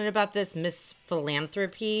passionate about this Miss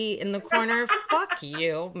Philanthropy in the corner. Fuck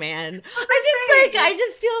you, man. I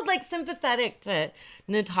just feel like sympathetic to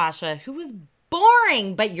Natasha, who was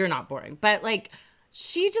boring, but you're not boring. But like,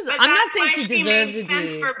 I'm not saying she deserved to be.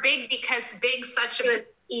 Sense for Big because Big's such a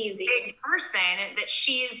big person that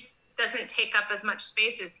doesn't take up as much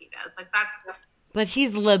space as he does. Like that's. But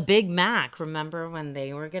he's Le Big Mac. Remember when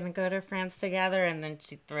they were gonna go to France together, and then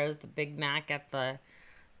she throws the Big Mac at the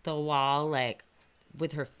wall, like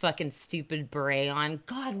with her fucking stupid beret on.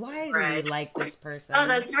 God, why do we like this person? Oh,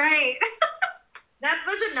 that's right. That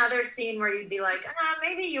was another scene where you'd be like,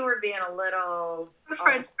 maybe you were being a little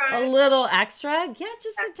extra. Yeah,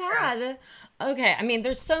 just a tad. Okay, I mean,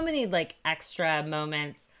 there's so many like extra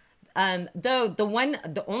moments. Though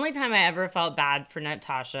the only time I ever felt bad for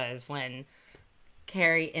Natasha is when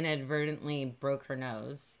Carrie inadvertently broke her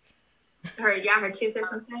nose. Her tooth or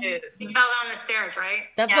something. She fell down the stairs, right?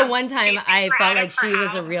 That's the one time I felt like she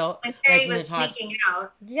was a real. When Carrie was Natasha. sneaking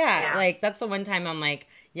out. Yeah, like that's the one time I'm like,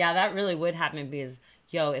 yeah, that really would happen because,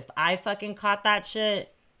 if I fucking caught that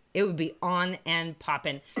shit, it would be on and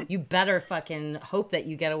popping. You better fucking hope that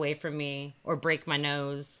you get away from me or break my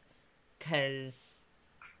nose, cause,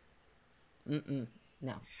 no.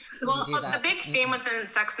 Well, the big theme within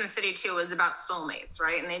Sex and the City too was about soulmates,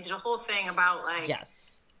 right? And they did a whole thing about like,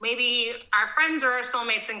 maybe our friends are our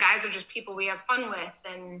soulmates and guys are just people we have fun with,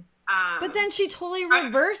 and. But then she totally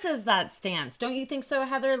reverses that stance. Don't you think so,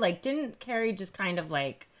 Heather? Like, didn't Carrie just kind of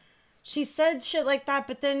like, she said shit like that,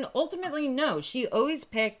 but then ultimately, no. She always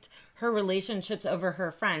picked her relationships over her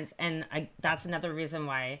friends. And that's another reason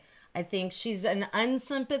why I think she's an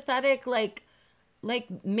unsympathetic, like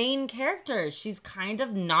main character. She's kind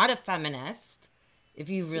of not a feminist. If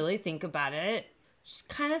you really think about it, she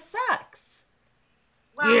kind of sucks.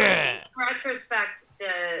 Well, in retrospect,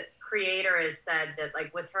 the creator has said that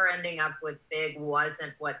like with her ending up with Big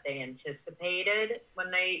wasn't what they anticipated when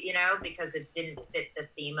they, because it didn't fit the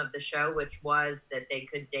theme of the show, which was that they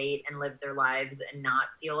could date and live their lives and not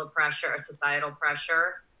feel a societal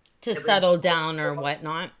pressure to settle down or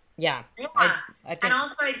whatnot. Yeah. I think. And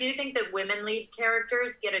also I do think that women lead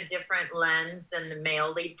characters get a different lens than the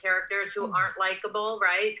male lead characters who aren't likable,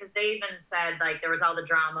 right? Because they even said like there was all the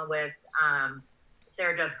drama with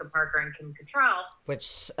Sarah Jessica Parker and Kim Cattrall,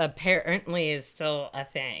 which apparently is still a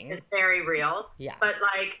thing. It's very real. Yeah. But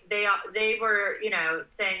like they were,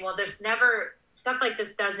 saying, well, there's never stuff like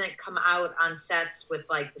this doesn't come out on sets with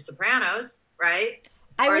like The Sopranos, right?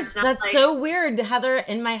 That's so weird, Heather.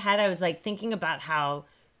 In my head, I was like thinking about how,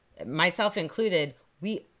 myself included,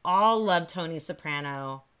 we all love Tony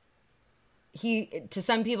Soprano. To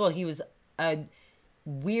some people, he was a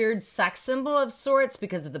weird sex symbol of sorts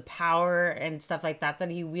because of the power and stuff like that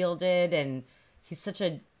he wielded, and he's such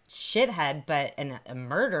a shithead, and a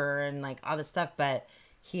murderer and like all this stuff, but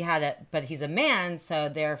he's a man, so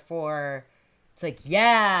therefore it's like, you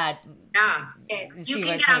can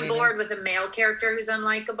get on board with a male character who's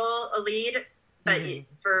unlikable, a lead, but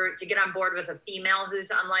to get on board with a female who's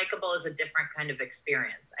unlikable is a different kind of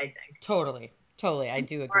experience, I think. Totally, I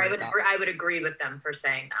do agree. I would agree with them for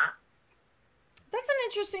saying that. That's an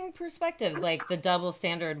interesting perspective, like the double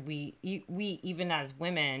standard we even as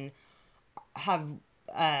women have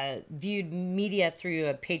viewed media through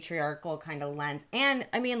a patriarchal kind of lens. And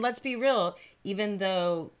I mean, let's be real, even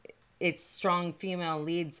though it's strong female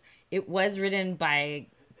leads, it was written by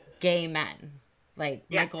gay men. Like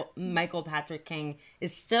Michael Patrick King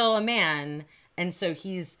is still a man, and so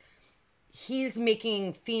he's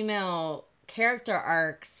making female character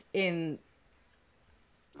arcs in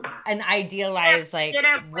an idealized way.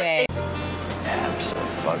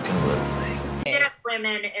 Absolutely. They did have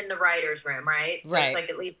women in the writer's room, right? So it's like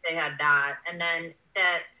at least they had that. And then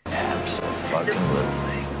that... Absolutely.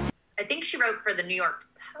 I think she wrote for the New York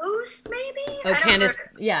Post, maybe? Oh, Candace,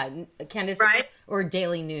 right? Or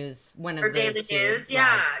Daily News, one of those. Or Daily News,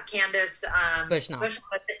 yeah. Candace Bushnell.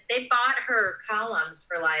 They bought her columns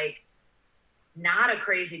for like not a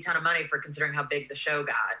crazy ton of money for considering how big the show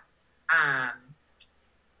got.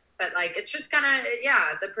 But like, it's just kind of,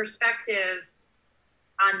 the perspective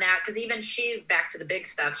on that, because even she, back to the big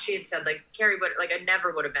stuff, she had said like, Carrie would, like, I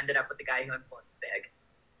never would have ended up with the guy who influenced Big.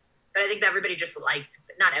 But I think that everybody just liked,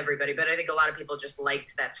 not everybody, but I think a lot of people just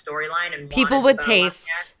liked that storyline. And people with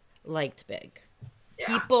taste liked Big.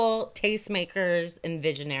 Yeah. People, tastemakers, and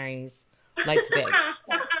visionaries liked Big.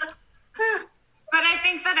 But I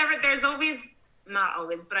think that there's always, not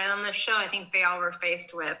always, but on the show, I think they all were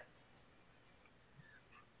faced with,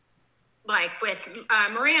 like with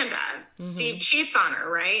Miranda, Steve cheats on her,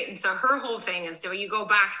 right? And so her whole thing is, do you go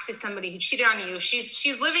back to somebody who cheated on you?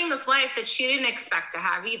 She's living this life that she didn't expect to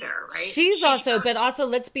have either, right? But also,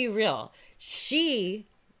 let's be real.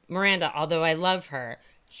 Miranda, although I love her,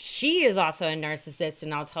 she is also a narcissist,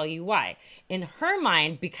 and I'll tell you why. In her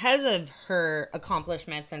mind, because of her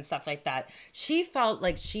accomplishments and stuff like that, she felt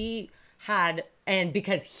like she had, and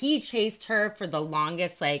because he chased her for the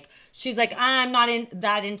longest, like, she's like, I'm not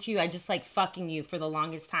into you. I just like fucking you for the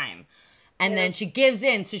longest time. And then she gives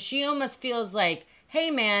in. So she almost feels like,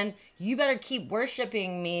 hey man, you better keep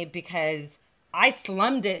worshiping me because I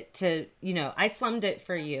slummed it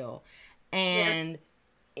for you. And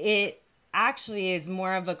it actually is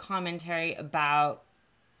more of a commentary about,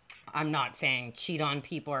 I'm not saying cheat on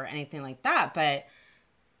people or anything like that, but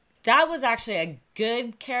that was actually a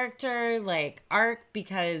good character, like, arc,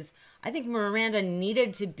 because I think Miranda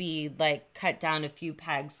needed to be, like, cut down a few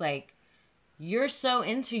pegs. Like, you're so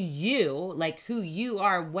into you, like, who you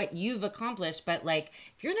are, what you've accomplished, but, like,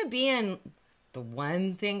 if you're going to be in, the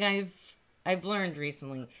one thing I've learned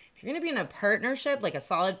recently, if you're going to be in a partnership, like a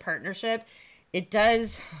solid partnership, it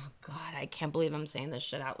does, oh God, I can't believe I'm saying this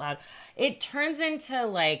shit out loud. It turns into,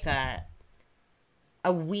 like, a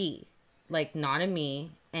we, like, not a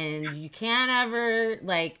me. And you can't ever,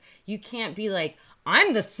 like, you can't be like,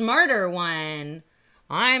 I'm the smarter one,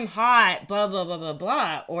 I'm hot, blah, blah, blah, blah,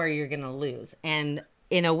 blah, or you're going to lose. And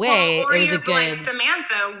in a way, it was a good... like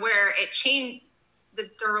Samantha, where it changed, the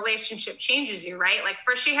relationship changes you, right? Like,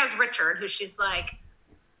 first she has Richard, who she's like...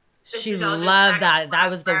 She loved that. That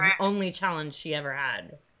was the only challenge she ever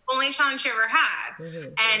had. Only challenge she ever had. Mm-hmm.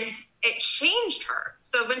 And it changed her.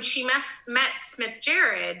 So when she met Smith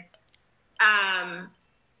Jared...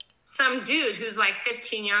 some dude who's like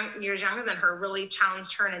 15 years younger than her really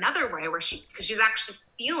challenged her in another way, because she was actually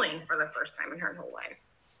feeling for the first time in her whole life.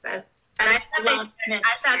 I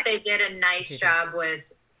thought they did a nice job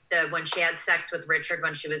with when she had sex with Richard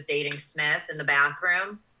when she was dating Smith in the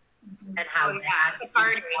bathroom, and how the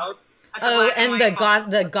party felt. And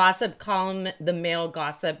the gossip column, the male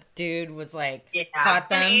gossip dude was like, caught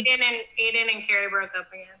them. And Aiden and Carrie broke up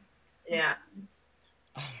again. Yeah.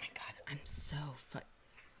 Oh my God, I'm so fucked.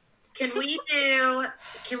 Can we do,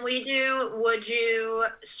 would you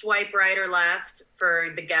swipe right or left for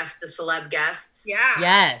the celeb guests? Yeah.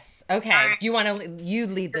 Yes. Okay. Right. You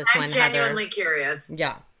lead this one, Heather. I'm genuinely curious.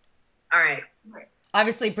 Yeah. All right.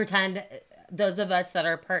 Obviously, pretend those of us that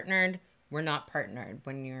are partnered, we're not partnered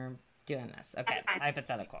when you're doing this. Okay.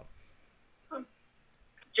 Hypothetical.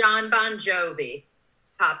 John Bon Jovi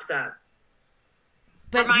pops up.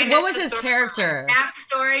 But what was his character?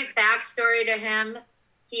 Backstory to him.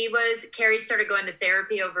 Carrie started going to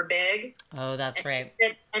therapy over Big. Oh, that's right.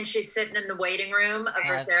 And she's sitting in the waiting room of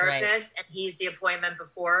her therapist, and he's the appointment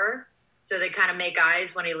before her. So they kind of make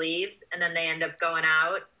eyes when he leaves, and then they end up going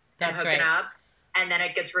out and hooking up. And then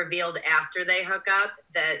it gets revealed after they hook up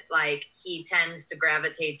that, like, he tends to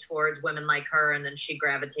gravitate towards women like her, and then she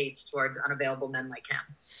gravitates towards unavailable men like him.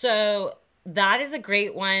 So that is a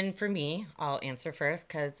great one for me. I'll answer first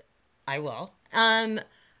because I will.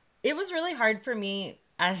 It was really hard for me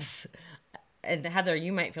and Heather,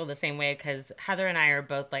 you might feel the same way because Heather and I are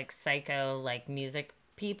both like psycho, like music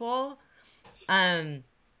people. And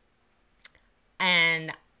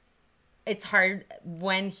it's hard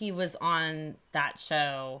when he was on that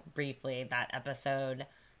show briefly, that episode,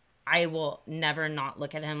 I will never not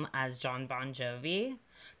look at him as John Bon Jovi.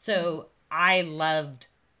 So I loved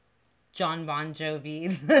John Bon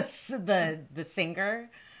Jovi, the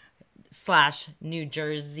singer / New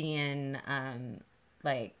Jerseyan,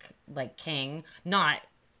 like king, not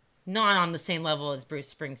on the same level as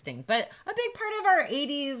Bruce Springsteen, but a big part of our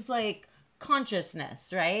 80s like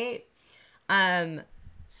consciousness, right?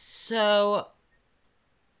 So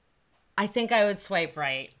I think I would swipe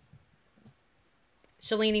right.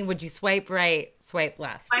 Shalini, would you swipe right, swipe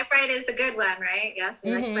left? Swipe right is the good one, right? Yes,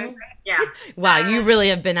 we like swipe right. Yeah. Wow, you really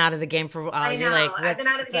have been out of the game for a while. I know. You're like, I've been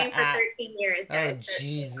out of the game for 13 years, guys. Oh,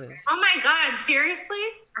 Jesus. Oh my God, seriously?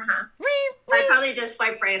 Uh-huh. I probably just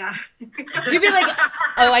swipe right off. You'd be like,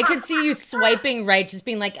 oh, I could see you swiping right, just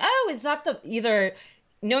being like, oh, is that either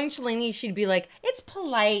knowing Shalini, she'd be like, it's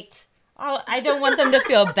polite. Oh, I don't want them to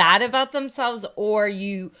feel bad about themselves, or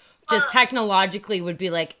you just technologically would be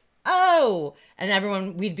like, oh,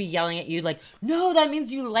 and we'd be yelling at you like, no, that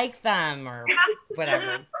means you like them or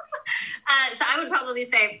whatever. So I would probably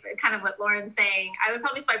say kind of what Lauren's saying. I would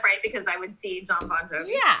probably swipe right because I would see John Bon Jovi.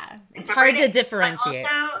 Yeah, it's hard to differentiate.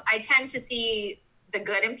 But also, I tend to see the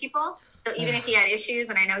good in people. So even if he had issues,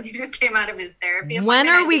 and I know he just came out of his therapy. When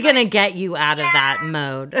are we going to get you out of that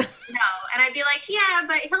mode? No. And I'd be like, yeah,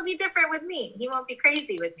 but he'll be different with me. He won't be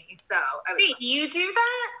crazy with me. So Wait, you do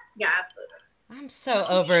that? Yeah, absolutely. I'm so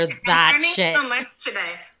over that shit. So much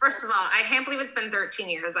today. First of all, I can't believe it's been 13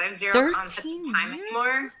 years. I have zero concept of time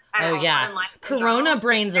anymore. Oh yeah, Corona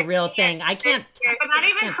brain's a real thing. I can't. But not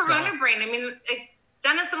even Corona brain. I mean,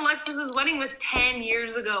 Dennis and Alexis's wedding was 10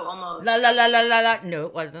 years ago almost. La la la la la la. No,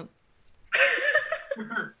 it wasn't.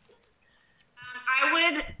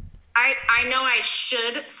 I know I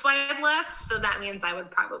should swipe left, so that means I would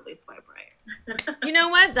probably swipe right. You know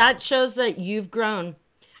what? That shows that you've grown.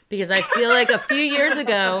 Because I feel like a few years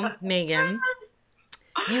ago, Megan,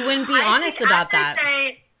 you wouldn't be honest about that.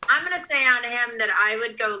 I'm going to say on him that I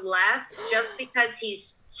would go left just because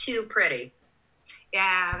he's too pretty.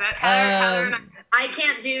 Yeah, that Heather I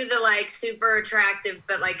can't do the like super attractive,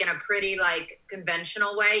 but like in a pretty like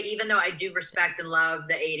conventional way, even though I do respect and love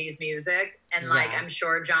the 80s music. And like, I'm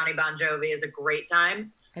sure Johnny Bon Jovi is a great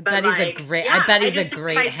time. I bet he's a great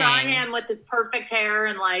I saw him with this perfect hair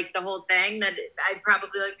and like the whole thing that I'd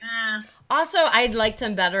probably like, Also, I liked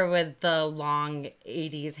him better with the long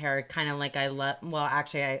 80s hair, kind of like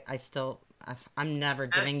I'm never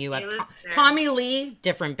giving you a Tommy Lee,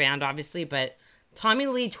 different band obviously, but Tommy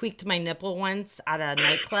Lee tweaked my nipple once at a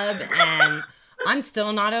nightclub and I'm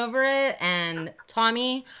still not over it. And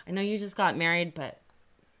Tommy, I know you just got married, but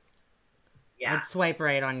I'd swipe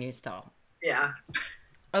right on you still. Yeah.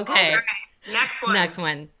 Okay. Right. Next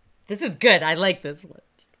one. This is good. I like this one.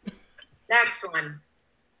 Next one.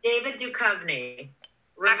 David Duchovny.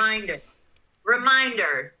 Reminder.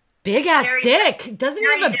 Big ass dick. Doesn't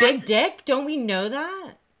he have a big dick? Don't we know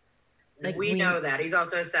that? Like we know that. He's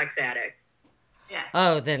also a sex addict. Yes.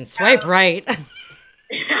 Oh, then swipe right.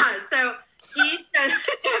 Yeah. So he shows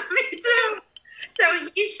me too. So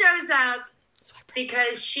he shows up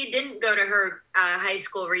because she didn't go to her high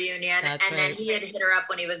school reunion, then he had hit her up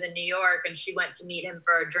when he was in New York, and she went to meet him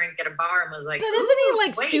for a drink at a bar and was like, but isn't he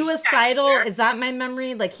like suicidal? Is that my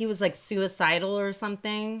memory? Like he was like suicidal or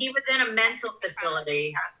something? He was in a mental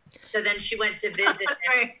facility. So then she went to visit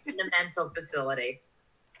him in the mental facility.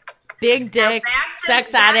 Big dick,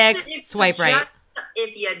 sex addict, swipe right.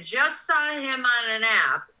 If you just saw him on an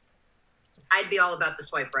app, I'd be all about the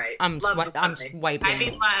swipe right. I'm swiping. I'd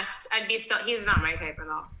be left. He's not my type at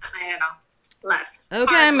all. Not my at all. Left.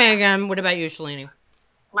 Okay, Megan. What about you, Shalini?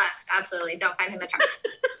 Left. Absolutely. Don't find him attractive.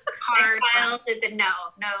 Hard. Is a no.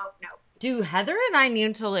 Do Heather and I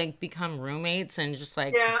need to like become roommates and just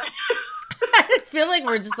like? Yeah. I feel like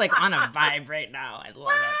we're just like on a vibe right now. I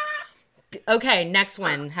love it. Okay, next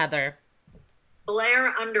one, Heather.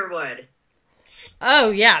 Blair Underwood. Oh,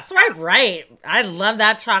 yeah. Swipe right. I love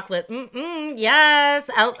that chocolate. Yes.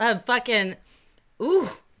 Fucking. Ooh.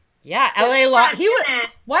 Yeah. LA Law.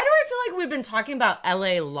 Why do I feel like we've been talking about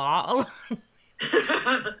LA Law?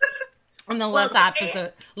 On the last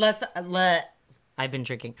I've been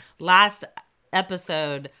drinking. Last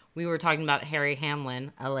episode, we were talking about Harry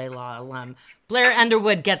Hamlin, LA Law alum. Blair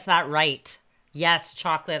Underwood gets that right. Yes,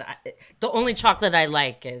 chocolate. The only chocolate I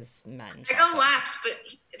like is men. I go left, but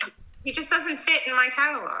he just doesn't fit in my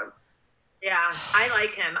catalog. Yeah, I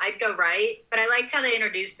like him. I'd go right, but I liked how they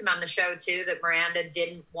introduced him on the show too. That Miranda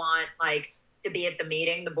didn't want to be at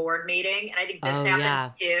the board meeting, and I think this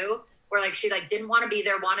happens too, where she didn't want to be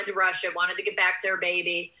there, wanted to rush it, wanted to get back to her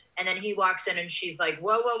baby, and then he walks in and she's like,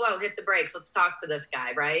 "Whoa, hit the brakes, let's talk to this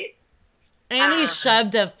guy," right? And he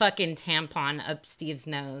shoved a fucking tampon up Steve's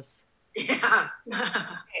nose. Yeah,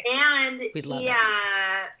 and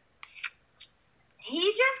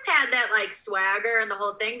he just had that swagger and the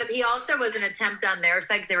whole thing, but he also was an attempt on their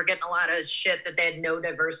side because they were getting a lot of shit that they had no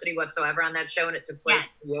diversity whatsoever on that show, and it took place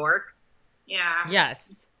in New York. Yeah. Yes.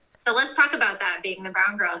 So let's talk about that being the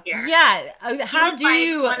brown girl here. Yeah. How do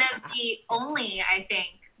you? One of the only, I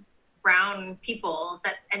think, brown people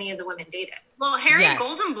that any of the women dated. Well, Harry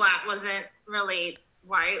Goldenblatt wasn't really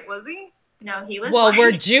white, was he? No, he was. Well, white.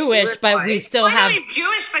 we're Jewish, but white. we still have. He's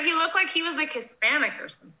Jewish, but he looked like he was Hispanic or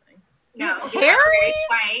something. No, Harry.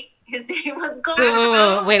 White. His name was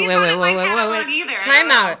Goldenblatt. Wait.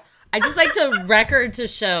 Time out. I just like to record to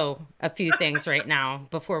show a few things right now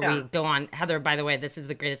before we go on. Heather, by the way, this is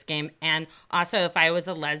the greatest game. And also, if I was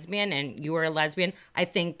a lesbian and you were a lesbian, I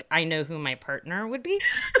think I know who my partner would be.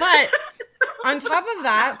 But on top of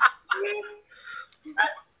that,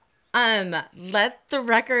 let the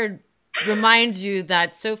record remind you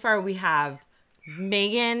that so far we have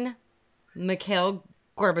Megan, Mikhail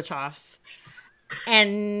Gorbachev,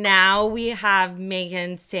 and now we have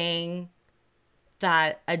Megan saying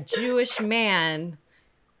that a Jewish man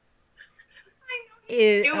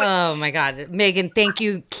is. Oh my God, Megan! Thank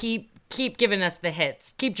you. Keep giving us the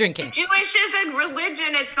hits. Keep drinking. Jewish is a religion.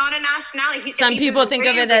 It's not a nationality. Some people think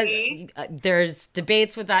of it as there's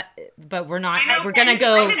debates with that, but we're not. We're gonna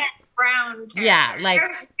go. Brown character. Yeah,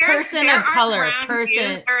 person of color, person.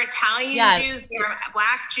 Jews, there are Italian Jews, there are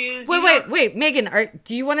Black Jews. Wait, Megan,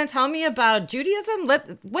 do you want to tell me about Judaism?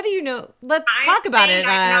 What do you know? Let's talk about it.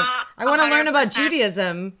 I want to learn about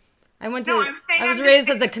Judaism. I was raised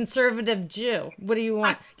as a conservative Jew. What do you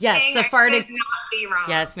want? Yes, Sephardic.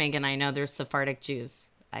 Yes, Megan, I know there's Sephardic Jews.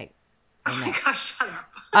 Oh my gosh, shut up.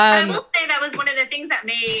 I will say that was one of the things that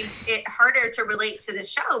made it harder to relate to the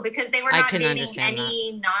show because they were not dating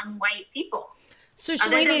any non-white people. So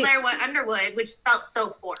other than Blair Underwood, which felt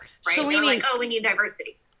so forced, right? They're like, we need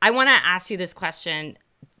diversity. I want to ask you this question.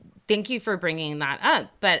 Thank you for bringing that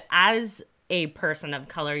up. But as a person of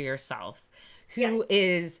color yourself, who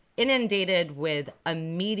is inundated with a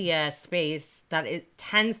media space that it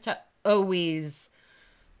tends to always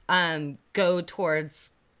go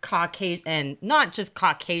towards Caucasian, and not just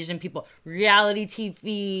Caucasian people, reality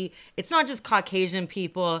TV. It's not just Caucasian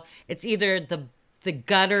people. It's either the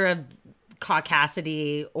gutter of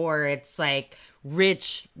caucasity or it's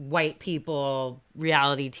rich white people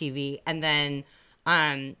reality TV. And then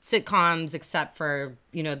sitcoms, except for,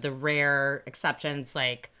 the rare exceptions.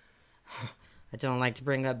 I don't like to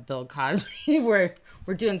bring up Bill Cosby. we're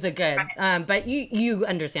doing so good. But you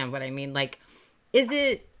understand what I mean. Is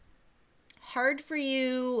it hard for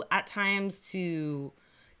you at times to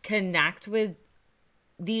connect with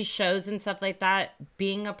these shows and stuff like that,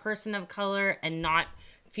 being a person of color and not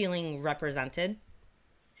feeling represented?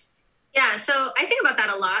 Yeah, so I think about that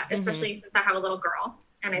a lot, especially since I have a little girl.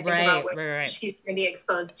 And I think about what she's going to be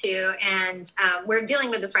exposed to. And we're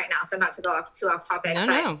dealing with this right now, so not to go too off topic.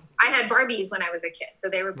 No. I had Barbies when I was a kid. So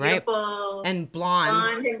they were beautiful. And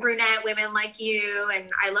blonde and brunette women like you.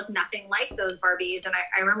 And I look nothing like those Barbies. And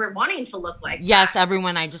I remember wanting to look like that.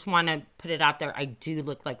 Everyone, I just want to put it out there. I do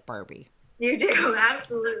look like Barbie. You do,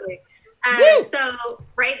 absolutely.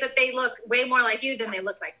 But they look way more like you than they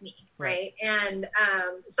look like me, right? And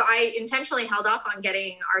so I intentionally held off on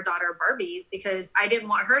getting our daughter Barbies because I didn't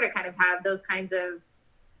want her to kind of have those kinds of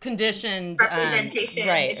conditioned representation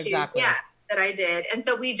issues. Exactly. Yeah, that I did. And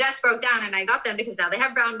so we just broke down and I got them because now they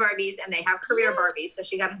have brown Barbies and they have career Barbies. So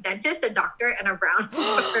she got a dentist, a doctor, and a brown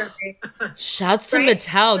Barbie. Shouts to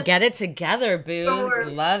Mattel. Get it together, booze.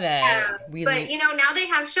 Love it. But now they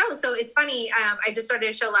have shows. So it's funny. I just started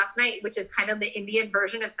a show last night, which is kind of the Indian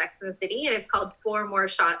version of Sex and the City. And it's called 4 More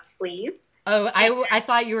Shots, Please. Oh, I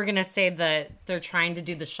thought you were going to say that they're trying to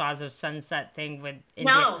do the Shaws of Sunset thing with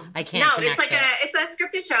India. No, I can't. No, it's it's a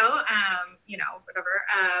scripted show, whatever.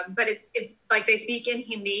 But it's they speak in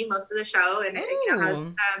Hindi most of the show and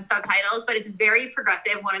has subtitles, but it's very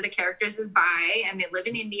progressive. One of the characters is bi and they live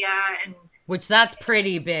in India and Which that's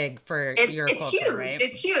pretty big for your it's culture, huge. right?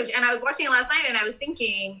 It's huge. And I was watching it last night and I was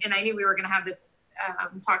thinking, and I knew we were going to have this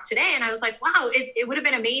talk today. And I was like, wow, it would have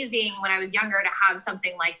been amazing when I was younger to have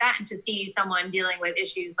something like that and to see someone dealing with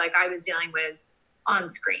issues like I was dealing with on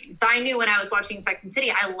screen. So I knew when I was watching Sex and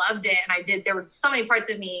City, I loved it. And there were so many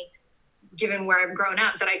parts of me, given where I've grown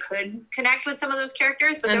up, that I could connect with some of those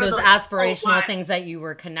characters. But and there those was aspirational things that you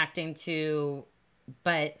were connecting to,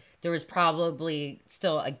 but there was probably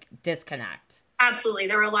still a disconnect. Absolutely.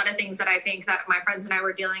 There were a lot of things that I think that my friends and I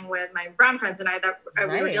were dealing with, my brown friends and I, that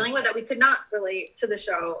we were dealing with, that we could not relate to the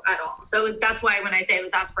show at all. So that's why when I say it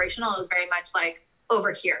was aspirational, it was very much like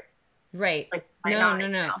over here. Right. Like,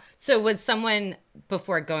 no. So was someone,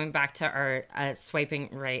 before going back to our swiping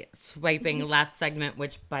left segment,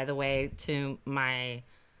 which, by the way, to my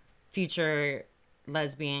future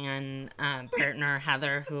lesbian partner,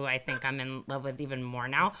 Heather, who I think I'm in love with even more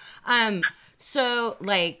now. So,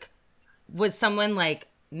 like, was someone like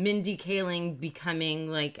Mindy Kaling becoming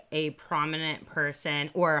like a prominent person,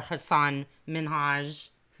 or Hassan Minhaj,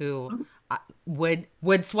 who would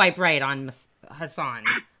swipe right on Hassan?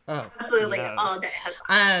 Oh, absolutely, yes. all day.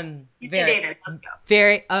 Davis, let's go.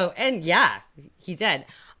 Very. Oh, and yeah, he did.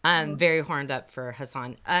 Very horned up for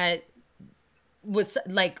Hassan. Was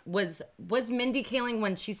Mindy Kaling,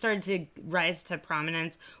 when she started to rise to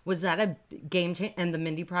prominence, was that a game changer? And the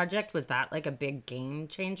Mindy Project, was that like a big game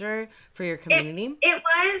changer for your community? It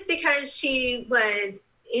was, because she was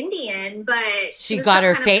Indian, but she got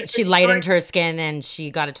her face. She lightened her skin, and she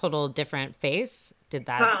got a total different face. Did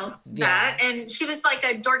that? Well, that, and she was like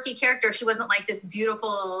a dorky character. She wasn't like this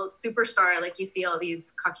beautiful superstar like you see all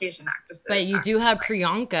these Caucasian actresses. But you do have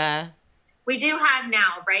Priyanka. We do have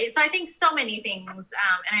now, right? So I think so many things,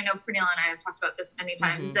 and I know Pernille and I have talked about this many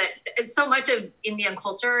times, that it's so much of Indian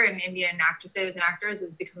culture and Indian actresses and actors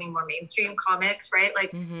is becoming more mainstream. Comics, right?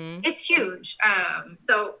 Like it's huge.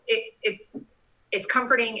 So it's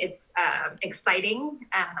comforting. It's exciting.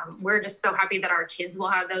 We're just so happy that our kids will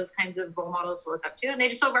have those kinds of role models to look up to, and they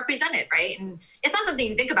just feel represented, right? And it's not something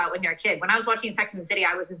you think about when you're a kid. When I was watching Sex and the City,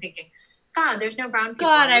 I wasn't thinking, God, there's no brown people.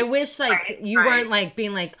 God, I wish you weren't like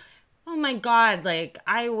being like, oh my God, like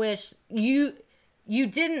I wish you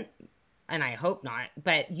didn't, and I hope not,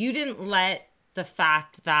 but you didn't let the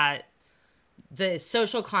fact that the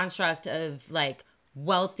social construct of like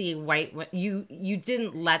wealthy white, you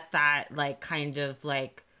didn't let that like kind of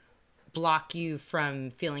like block you from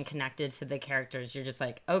feeling connected to the characters. You're just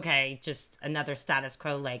like, okay, just another status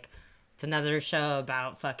quo, like it's another show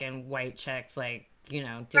about fucking white chicks, like, you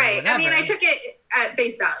know, doing right. whatever. I mean, I took it at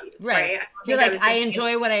face value. Right. You're like, I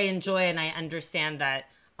enjoy what I enjoy, and I understand that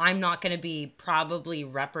I'm not going to be probably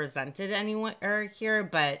represented anywhere here,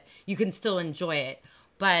 but you can still enjoy it.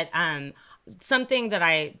 But something that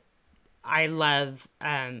I love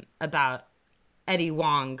about Eddie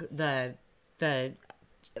Wong, the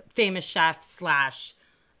famous chef slash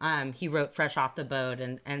he wrote Fresh Off the Boat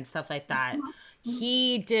and stuff like that.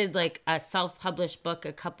 He did like a self-published book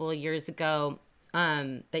a couple of years ago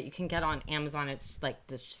that you can get on Amazon. It's like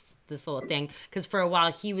this little thing, because for a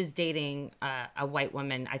while he was dating a white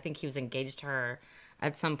woman. I think he was engaged to her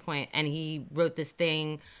at some point, and he wrote this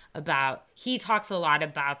thing about, he talks a lot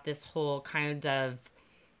about this whole kind of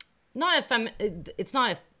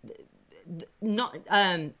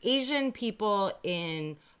Asian people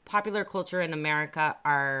in popular culture in America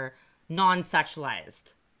are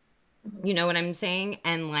non-sexualized. You know what I'm saying?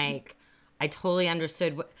 And like, I totally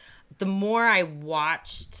understood the more I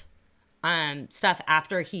watched stuff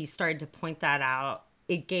after he started to point that out,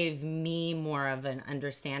 it gave me more of an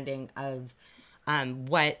understanding of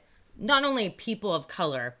what not only people of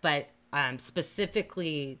color, but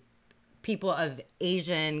specifically people of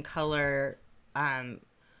Asian color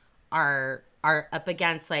are up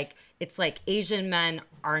against. Like, it's like Asian men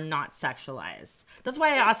are not sexualized. That's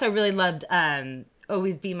why I also really loved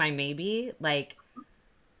Always Be My Maybe. Like,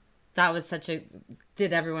 that was such a,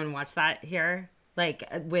 did everyone watch that here? Like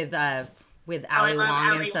with Ali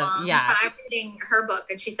Wong and stuff. Wong. Yeah. I'm reading her book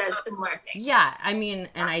and she says similar things. Yeah. I mean,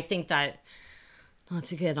 and I think that, not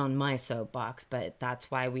to get on my soapbox, but that's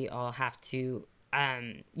why we all have to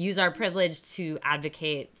use our privilege to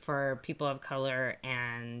advocate for people of color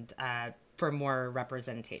and for more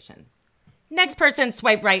representation. Next person,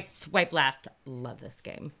 swipe right, swipe left. Love this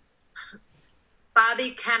game.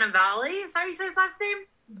 Bobby Cannavale, is that how you say his last name?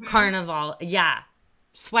 Carnival, yeah.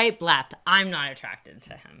 Swipe left. I'm not attracted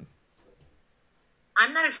to him.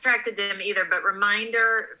 I'm not attracted to him either, but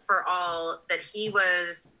reminder for all that he's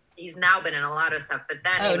now been in a lot of stuff, but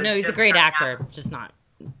then he's a great actor, just not.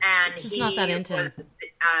 And just he not that into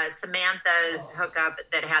was Samantha's hookup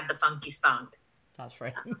that had the funky spunk. That's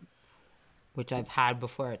right. which I've had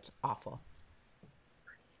before. It's awful.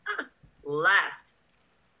 Left.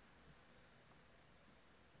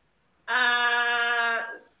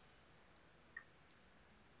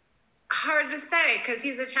 Hard to say because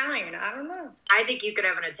he's Italian. I don't know. I think you could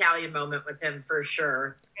have an Italian moment with him for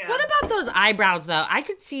sure. Yeah. What about those eyebrows, though? I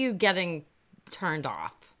could see you getting turned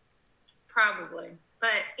off. Probably. But,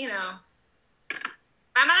 you know,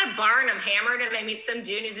 I'm at a bar and I'm hammered and I meet some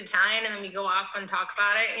dude who's Italian and then we go off and talk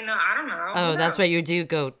about it. You know, I don't know. Oh, that's what you do?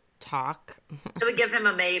 Go talk? So we give him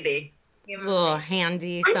a maybe. A little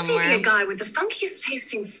handy I'm somewhere. dating a guy with the funkiest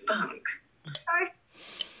tasting spunk. Sorry.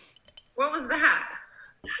 What was that?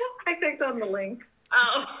 I clicked on the link.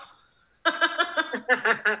 Oh.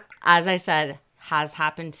 As I said, has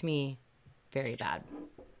happened to me very bad.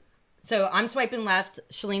 So I'm swiping left.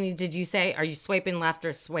 Shalini, did you say, are you swiping left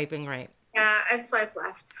or swiping right? Yeah, I swipe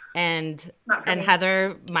left. And me.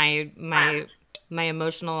 Heather, my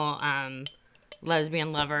emotional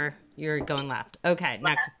lesbian lover, you're going left. Okay,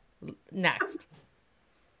 next.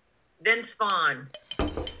 Vince Vaughn.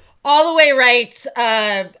 All the way right.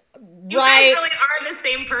 You guys really are the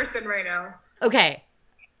same person right now. Okay.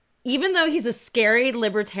 Even though he's a scary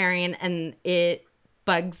libertarian and it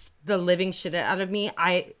bugs the living shit out of me,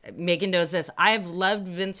 Megan knows this. I've loved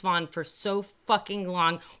Vince Vaughn for so fucking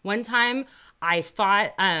long. One time I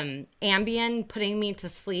fought Ambien putting me to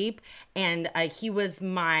sleep, and he was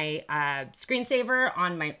my screensaver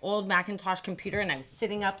on my old Macintosh computer, and I was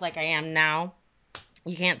sitting up like I am now.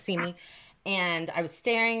 You can't see me. And I was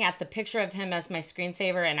staring at the picture of him as my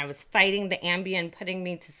screensaver, and I was fighting the Ambien putting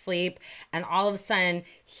me to sleep. And all of a sudden,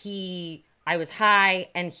 I was high,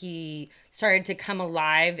 and he started to come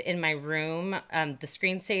alive in my room, the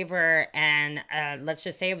screensaver. And let's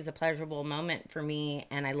just say it was a pleasurable moment for me,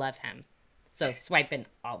 and I love him. So swiping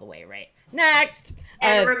all the way right. Next.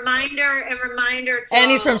 And reminder to and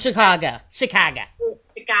he's from Chicago. Chicago.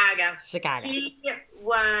 He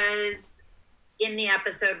was in the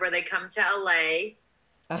episode where they come to LA.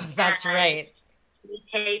 Oh, that's right. He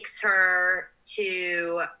takes her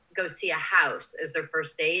to go see a house as their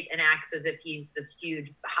first date and acts as if he's this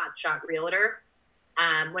huge hotshot realtor,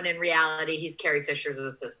 when in reality he's Carrie Fisher's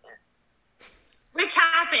assistant. Which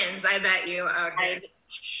happens, I bet you. Okay. I'm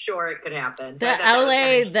sure it could happen. So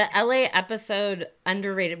the LA episode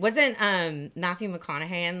underrated. Wasn't Matthew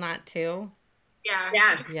McConaughey in that too? Yeah.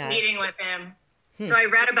 Yes. Meeting with him. So I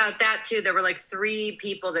read about that too. There were like 3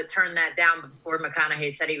 people that turned that down before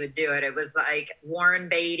McConaughey said he would do it. It was like Warren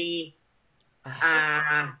Beatty,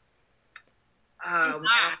 young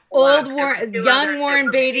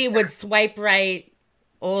Warren Beatty would swipe right,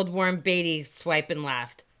 old Warren Beatty swiping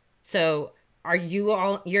left. So are you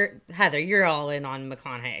all? Heather, you're all in on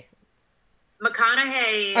McConaughey.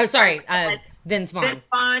 McConaughey. Oh, sorry, Vince Vaughn.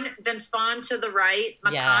 Vince Vaughn to the right.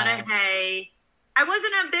 McConaughey. Yeah. I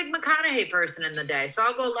wasn't a big McConaughey person in the day, so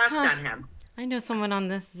I'll go left on him. I know someone on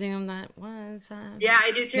this Zoom that was. Yeah,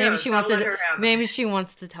 I do too. Maybe she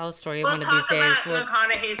wants to tell a story one of these days. We'll talk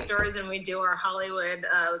about McConaughey stories when we do our Hollywood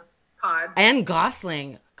pod. And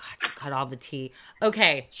Gosling. God, you got all the tea.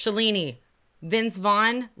 Okay, Shalini. Vince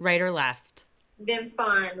Vaughn, right or left? Vince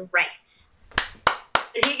Vaughn, right.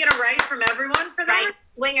 Did he get a right from everyone for that? Right.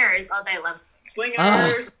 Swingers. All day love swingers.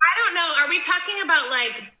 I don't know. Are we talking about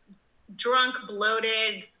like drunk,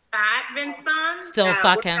 bloated, fat Vince Vaughn? Still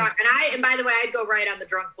fuck him. And by the way, I'd go right on the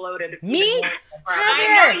drunk, bloated. Me?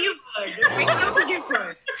 I know you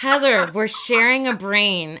would. Heather, we're sharing a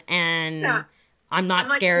brain, and I'm not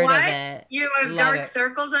scared of it. You have dark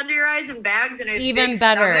circles under your eyes and bags and a even big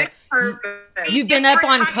better. Perfect. You've been up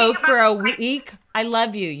on coke for a week. I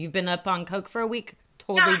love you. You've been up on coke for a week.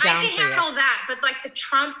 Totally down for you. I can handle that, but like the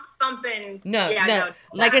Trump thumping. No.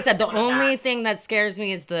 Like I said, the only thing that scares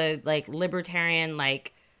me is the like libertarian,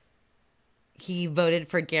 like he voted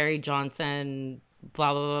for Gary Johnson,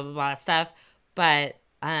 blah blah blah blah stuff. But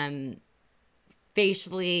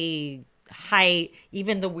facially, height,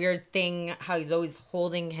 even the weird thing, how he's always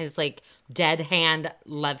holding his like dead hand.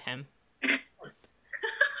 Love him.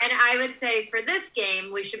 And I would say for this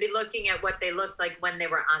game, we should be looking at what they looked like when they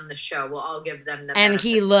were on the show. We'll all give them the. And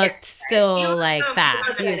he looked still like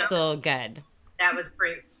fat. He was still good. That was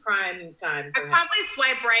prime time. I'd probably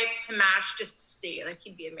swipe right to match just to see. Like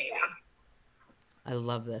he'd be amazing. I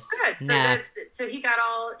love this. Good. So he got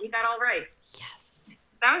all right. Yes.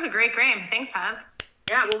 That was a great game. Thanks, Hev.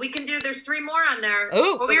 Yeah, well, we can do. There's 3 more on there.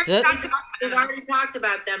 Oh, well, we've already talked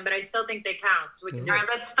about them, but I still think they count. So we can do. All right,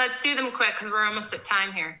 let's do them quick because we're almost at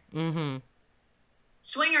time here. Mm-hmm.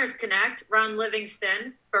 Swingers Connect. Ron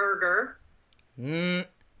Livingston. Burger. Left.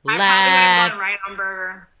 I probably would have gone right on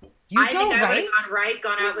Burger. I think I would have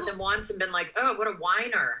gone out with him once and been like, oh, what a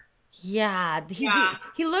whiner. Yeah,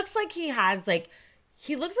 he looks like he has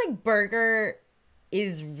he looks like Burger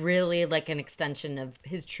is really like an extension of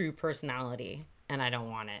his true personality, and I don't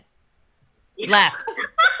want it. Yeah. Left.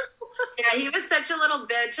 Yeah, he was such a little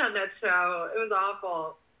bitch on that show. It was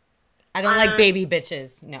awful. I don't like baby bitches.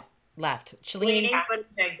 No, left. Shalini.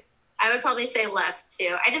 I would probably say left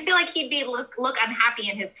too. I just feel like he'd be look unhappy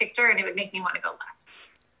in his picture, and it would make me want to go left.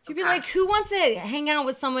 You'd be like, who wants to hang out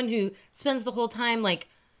with someone who spends the whole time like?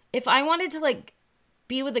 If I wanted to like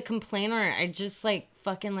be with a complainer, I'd just like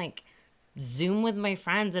fucking like Zoom with my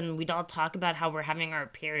friends, and we'd all talk about how we're having our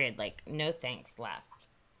period. Like, no thanks, left.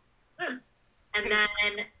 And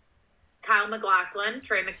then Kyle MacLachlan,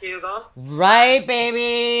 Trey McDougal. Right,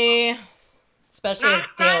 baby. Especially as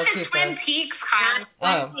Dale Cooper. Twin Peaks, Kyle.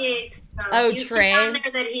 Twin Peaks. Oh, Trey. On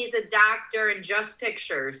there that he's a doctor in Just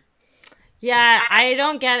Pictures. Yeah, I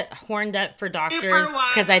don't get horned up for doctors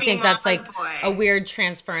because I think that's like a weird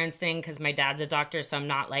transference thing because my dad's a doctor, so I'm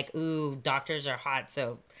not like, ooh, doctors are hot.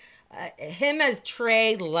 So him as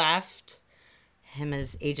Trey left, him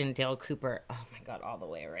as Agent Dale Cooper. Oh my God, all the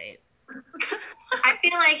way right. I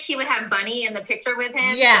feel like he would have Bunny in the picture with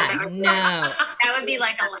him. Yeah, so no. That would be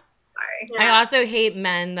like a left. Sorry. I also hate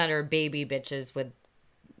men that are baby bitches with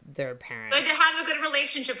their parents. Good to have a good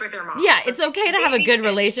relationship with your mom. Yeah, it's okay to have a good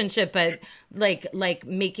relationship, but like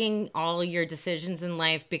making all your decisions in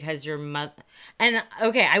life because your mother. And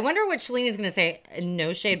okay, I wonder what Shalini's gonna say.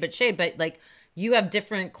 No shade, but like you have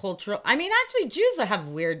different cultural. I mean, actually, Jews have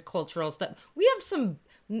weird cultural stuff. We have some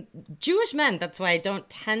Jewish men. That's why I don't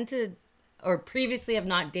tend to, or previously have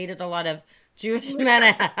not dated a lot of Jewish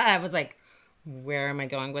men. I was like, where am I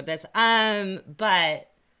going with this? But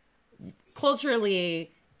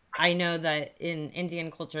culturally, I know that in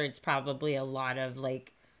Indian culture, it's probably a lot of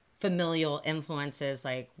like familial influences.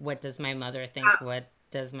 Like, what does my mother think? What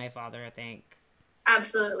does my father think?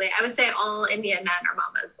 Absolutely. I would say all Indian men are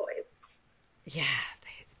mama's boys. Yeah.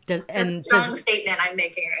 That's a strong statement I'm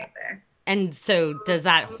making right there. And so does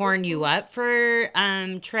that horn you up for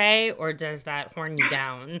Trey, or does that horn you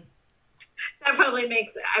down? That probably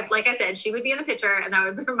makes it. Like I said, she would be in the picture, and that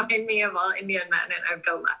would remind me of all Indian men, and I'd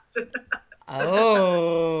go left.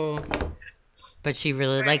 Oh. But she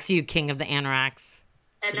really likes you, King of the Anoraks.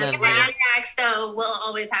 And then the Anoraks, though, will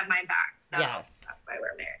always have my back. So yes. That's why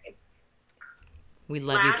we're married. We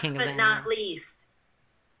love you, King of the Anoraks. Last but not least,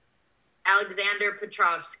 Alexander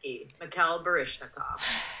Petrovsky, Mikhail Baryshnikov.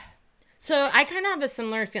 So I kind of have a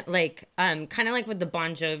similar feel, like, kind of like with the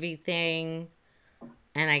Bon Jovi thing,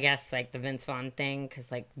 and I guess like the Vince Vaughn thing,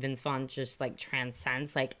 because like Vince Vaughn just like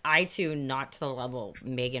transcends. Like I too, not to the level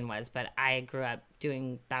Megan was, but I grew up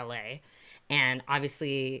doing ballet, and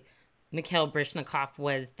obviously Mikhail Baryshnikov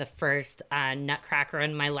was the first nutcracker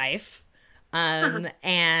in my life, and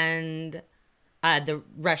the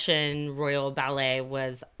Russian Royal Ballet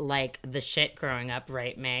was like the shit growing up,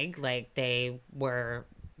 right, Meg? Like they were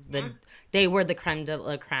the creme de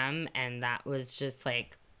la creme, and that was just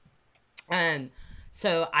like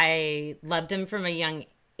so I loved him from a young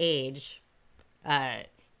age.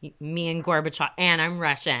 Me and Gorbachev, and I'm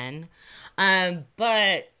Russian,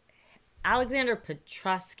 but Alexander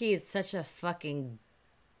Petrovsky is such a fucking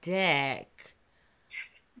dick.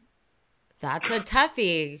 That's a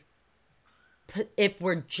toughie. If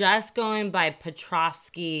we're just going by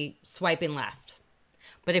Petrovsky swiping left,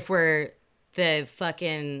 but if we're the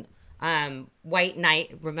fucking White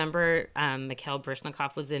Knight, remember Mikhail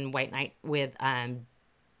Baryshnikov was in White Knight with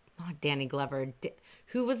not Danny Glover.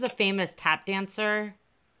 Who was the famous tap dancer?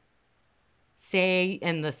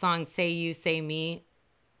 In the song "Say You, Say Me."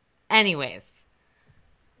 Anyways,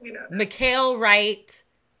 Mikhail right,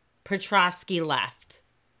 Petrovsky left.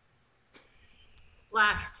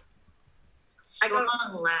 Left.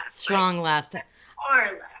 Strong left. Strong left. Or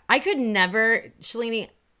left. I could never, Shalini,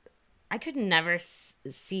 I could never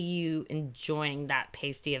see you enjoying that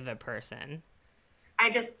pasty of a person.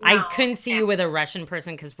 I couldn't see you with a Russian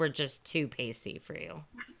person because we're just too pasty for you.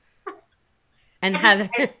 And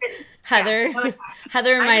Heather,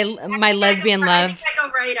 my lesbian love. I think I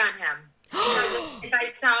go right on him. If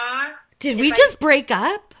I saw, did we just break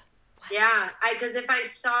up? Yeah, because if I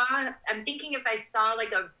saw, I'm thinking if I saw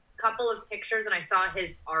like a couple of pictures and I saw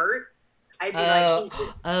his art, I'd be like,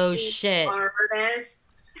 he's shit, artist.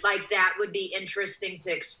 Like that would be interesting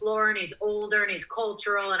to explore, and he's older and he's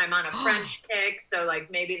cultural, and I'm on a French kick, so like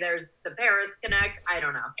maybe there's the Paris connect. I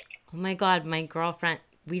don't know. Oh my God, my girlfriend,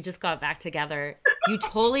 we just got back together. You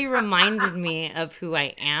totally reminded me of who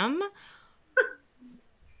I am.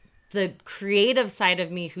 The creative side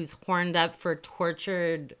of me who's horned up for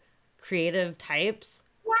tortured creative types.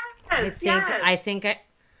 Yes, I think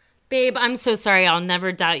Babe, I'm so sorry. I'll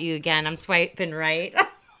never doubt you again. I'm swiping right.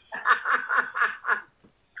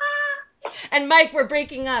 And Mike, we're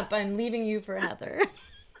breaking up. I'm leaving you for Heather.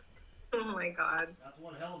 Oh my God. That's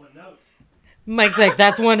one hell of a note. Mike's like,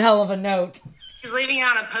 that's one hell of a note. He's leaving it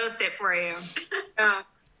on a Post-it for you.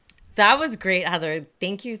 That was great, Heather.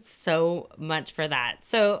 Thank you so much for that.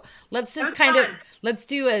 So let's just let's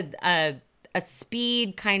do a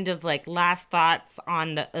speed kind of like last thoughts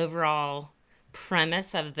on the overall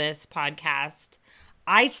premise of this podcast.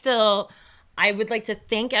 I would like to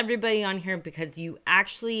thank everybody on here because you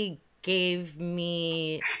actually gave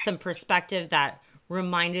me some perspective that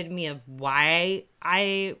reminded me of why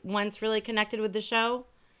I once really connected with the show.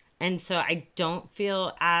 And so I don't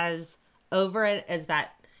feel as over it as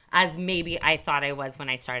maybe I thought I was when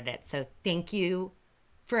I started it. So thank you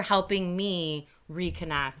for helping me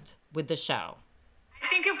reconnect with the show. I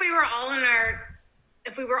think if we were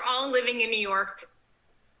all living in New York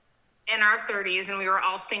in our 30s and we were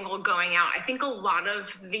all single going out, I think a lot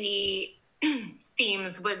of the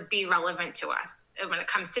themes would be relevant to us when it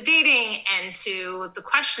comes to dating and to the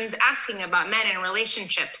questions asking about men and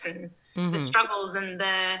relationships and the struggles and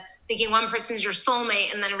the thinking one person's your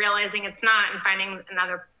soulmate and then realizing it's not and finding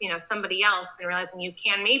another, somebody else and realizing you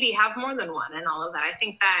can maybe have more than one and all of that. I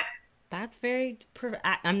think that's very,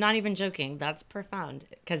 I'm not even joking. That's profound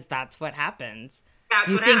because that's what happens.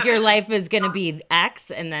 You think your life is going to be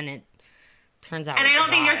X and then it turns out. And I don't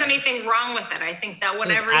think there's anything wrong with it. I think that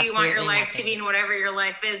whatever you want your life to be and whatever your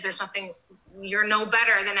life is, there's nothing, you're no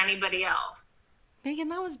better than anybody else. Megan,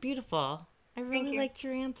 that was beautiful. I really liked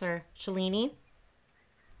your answer. Shalini?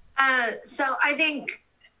 So I think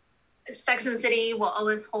Sex and the City will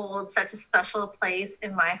always hold such a special place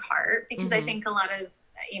in my heart because I think a lot of,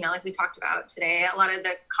 like we talked about today, a lot of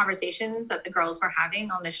the conversations that the girls were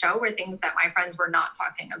having on the show were things that my friends were not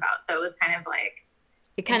talking about. So it was kind of like,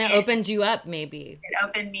 it kind of opened you up, maybe. It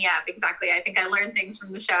opened me up, exactly. I think I learned things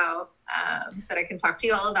from the show that I can talk to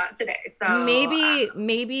you all about today. So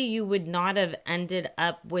maybe you would not have ended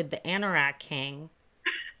up with the Anorak King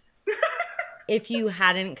if you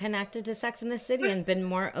hadn't connected to Sex and the City and been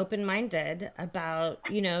more open-minded about,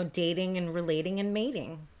 dating and relating and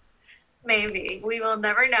mating. Maybe. We will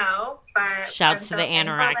never know, but shouts to the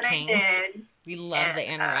Anorak King. We love the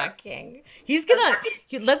Anorak King. He's gonna,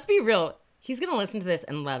 let's be real, he's going to listen to this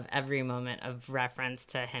and love every moment of reference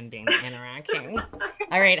to him being the Anorak King.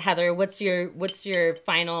 All right, Heather, what's your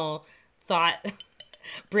final thought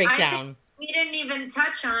breakdown? We didn't even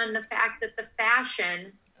touch on the fact that the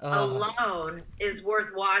fashion alone is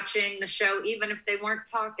worth watching the show, even if they weren't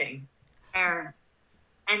talking.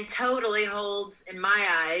 And totally holds, in my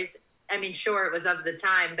eyes, I mean, sure, it was of the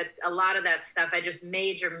time, but a lot of that stuff, I just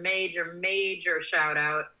major shout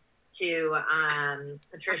out to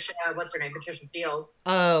Patricia, what's her name? Patricia Field.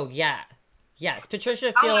 Oh, yeah. Yes,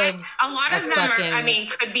 Patricia Field. A lot of them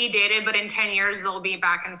could be dated, but in 10 years they'll be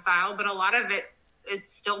back in style, but a lot of it is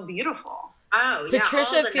still beautiful. Oh, yeah.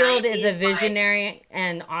 Patricia Field is a visionary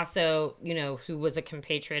and also, who was a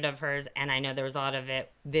compatriot of hers. And I know there was a lot of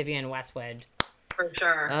it, Vivienne Westwood. For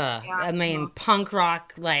sure. I mean, punk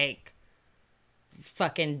rock,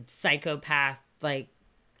 fucking psychopath,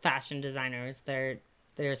 fashion designers. They're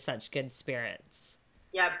such good spirits.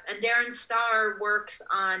 Yep. And Darren Star works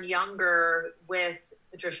on Younger with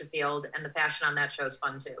Patricia Field, and the fashion on that show is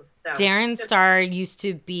fun too. So Darren Star used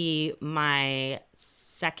to be my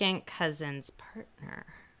second cousin's partner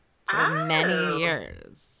for many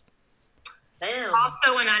years. Damn.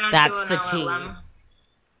 Also, when I don't that's do the an tea. LLM.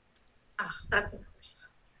 That's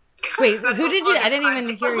Wait, who did you? I didn't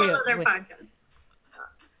even hear you.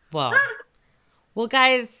 Well,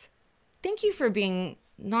 guys, thank you for being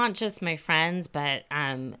not just my friends, but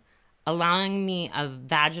allowing me a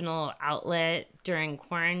vaginal outlet during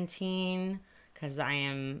quarantine because I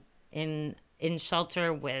am in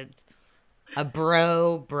shelter with a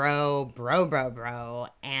bro,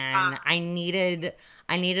 and I needed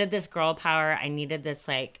this girl power. I needed this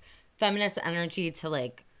feminist energy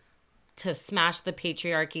to smash the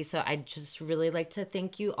patriarchy. So I just really like to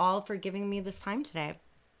thank you all for giving me this time today.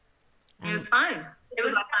 It was fun. It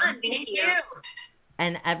was fun. Thank you.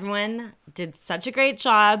 And everyone did such a great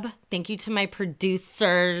job. Thank you to my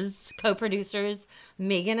co-producers,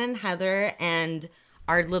 Megan and Heather, and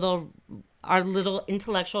our little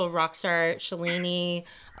intellectual rock star, Shalini,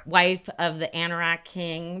 wife of the Anorak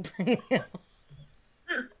King.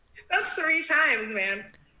 That's 3 times, man.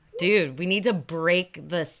 Dude, we need to break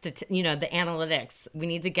the the analytics. We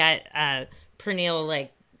need to get Pernille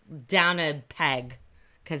down a peg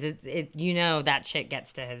because that shit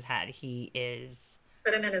gets to his head. He is.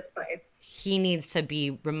 Put him in his place. He needs to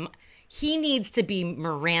be. He needs to be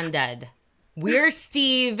Miranda'd. We're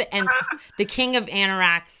Steve, and the king of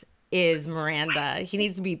Anoraks is Miranda. He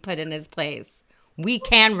needs to be put in his place. We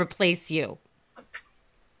can replace you.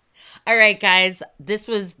 All right, guys. This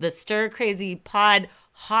was the Stir Crazy Pod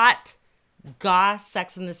Hot Goss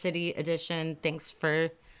Sex in the City edition. Thanks for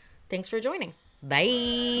joining.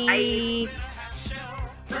 Bye. Bye.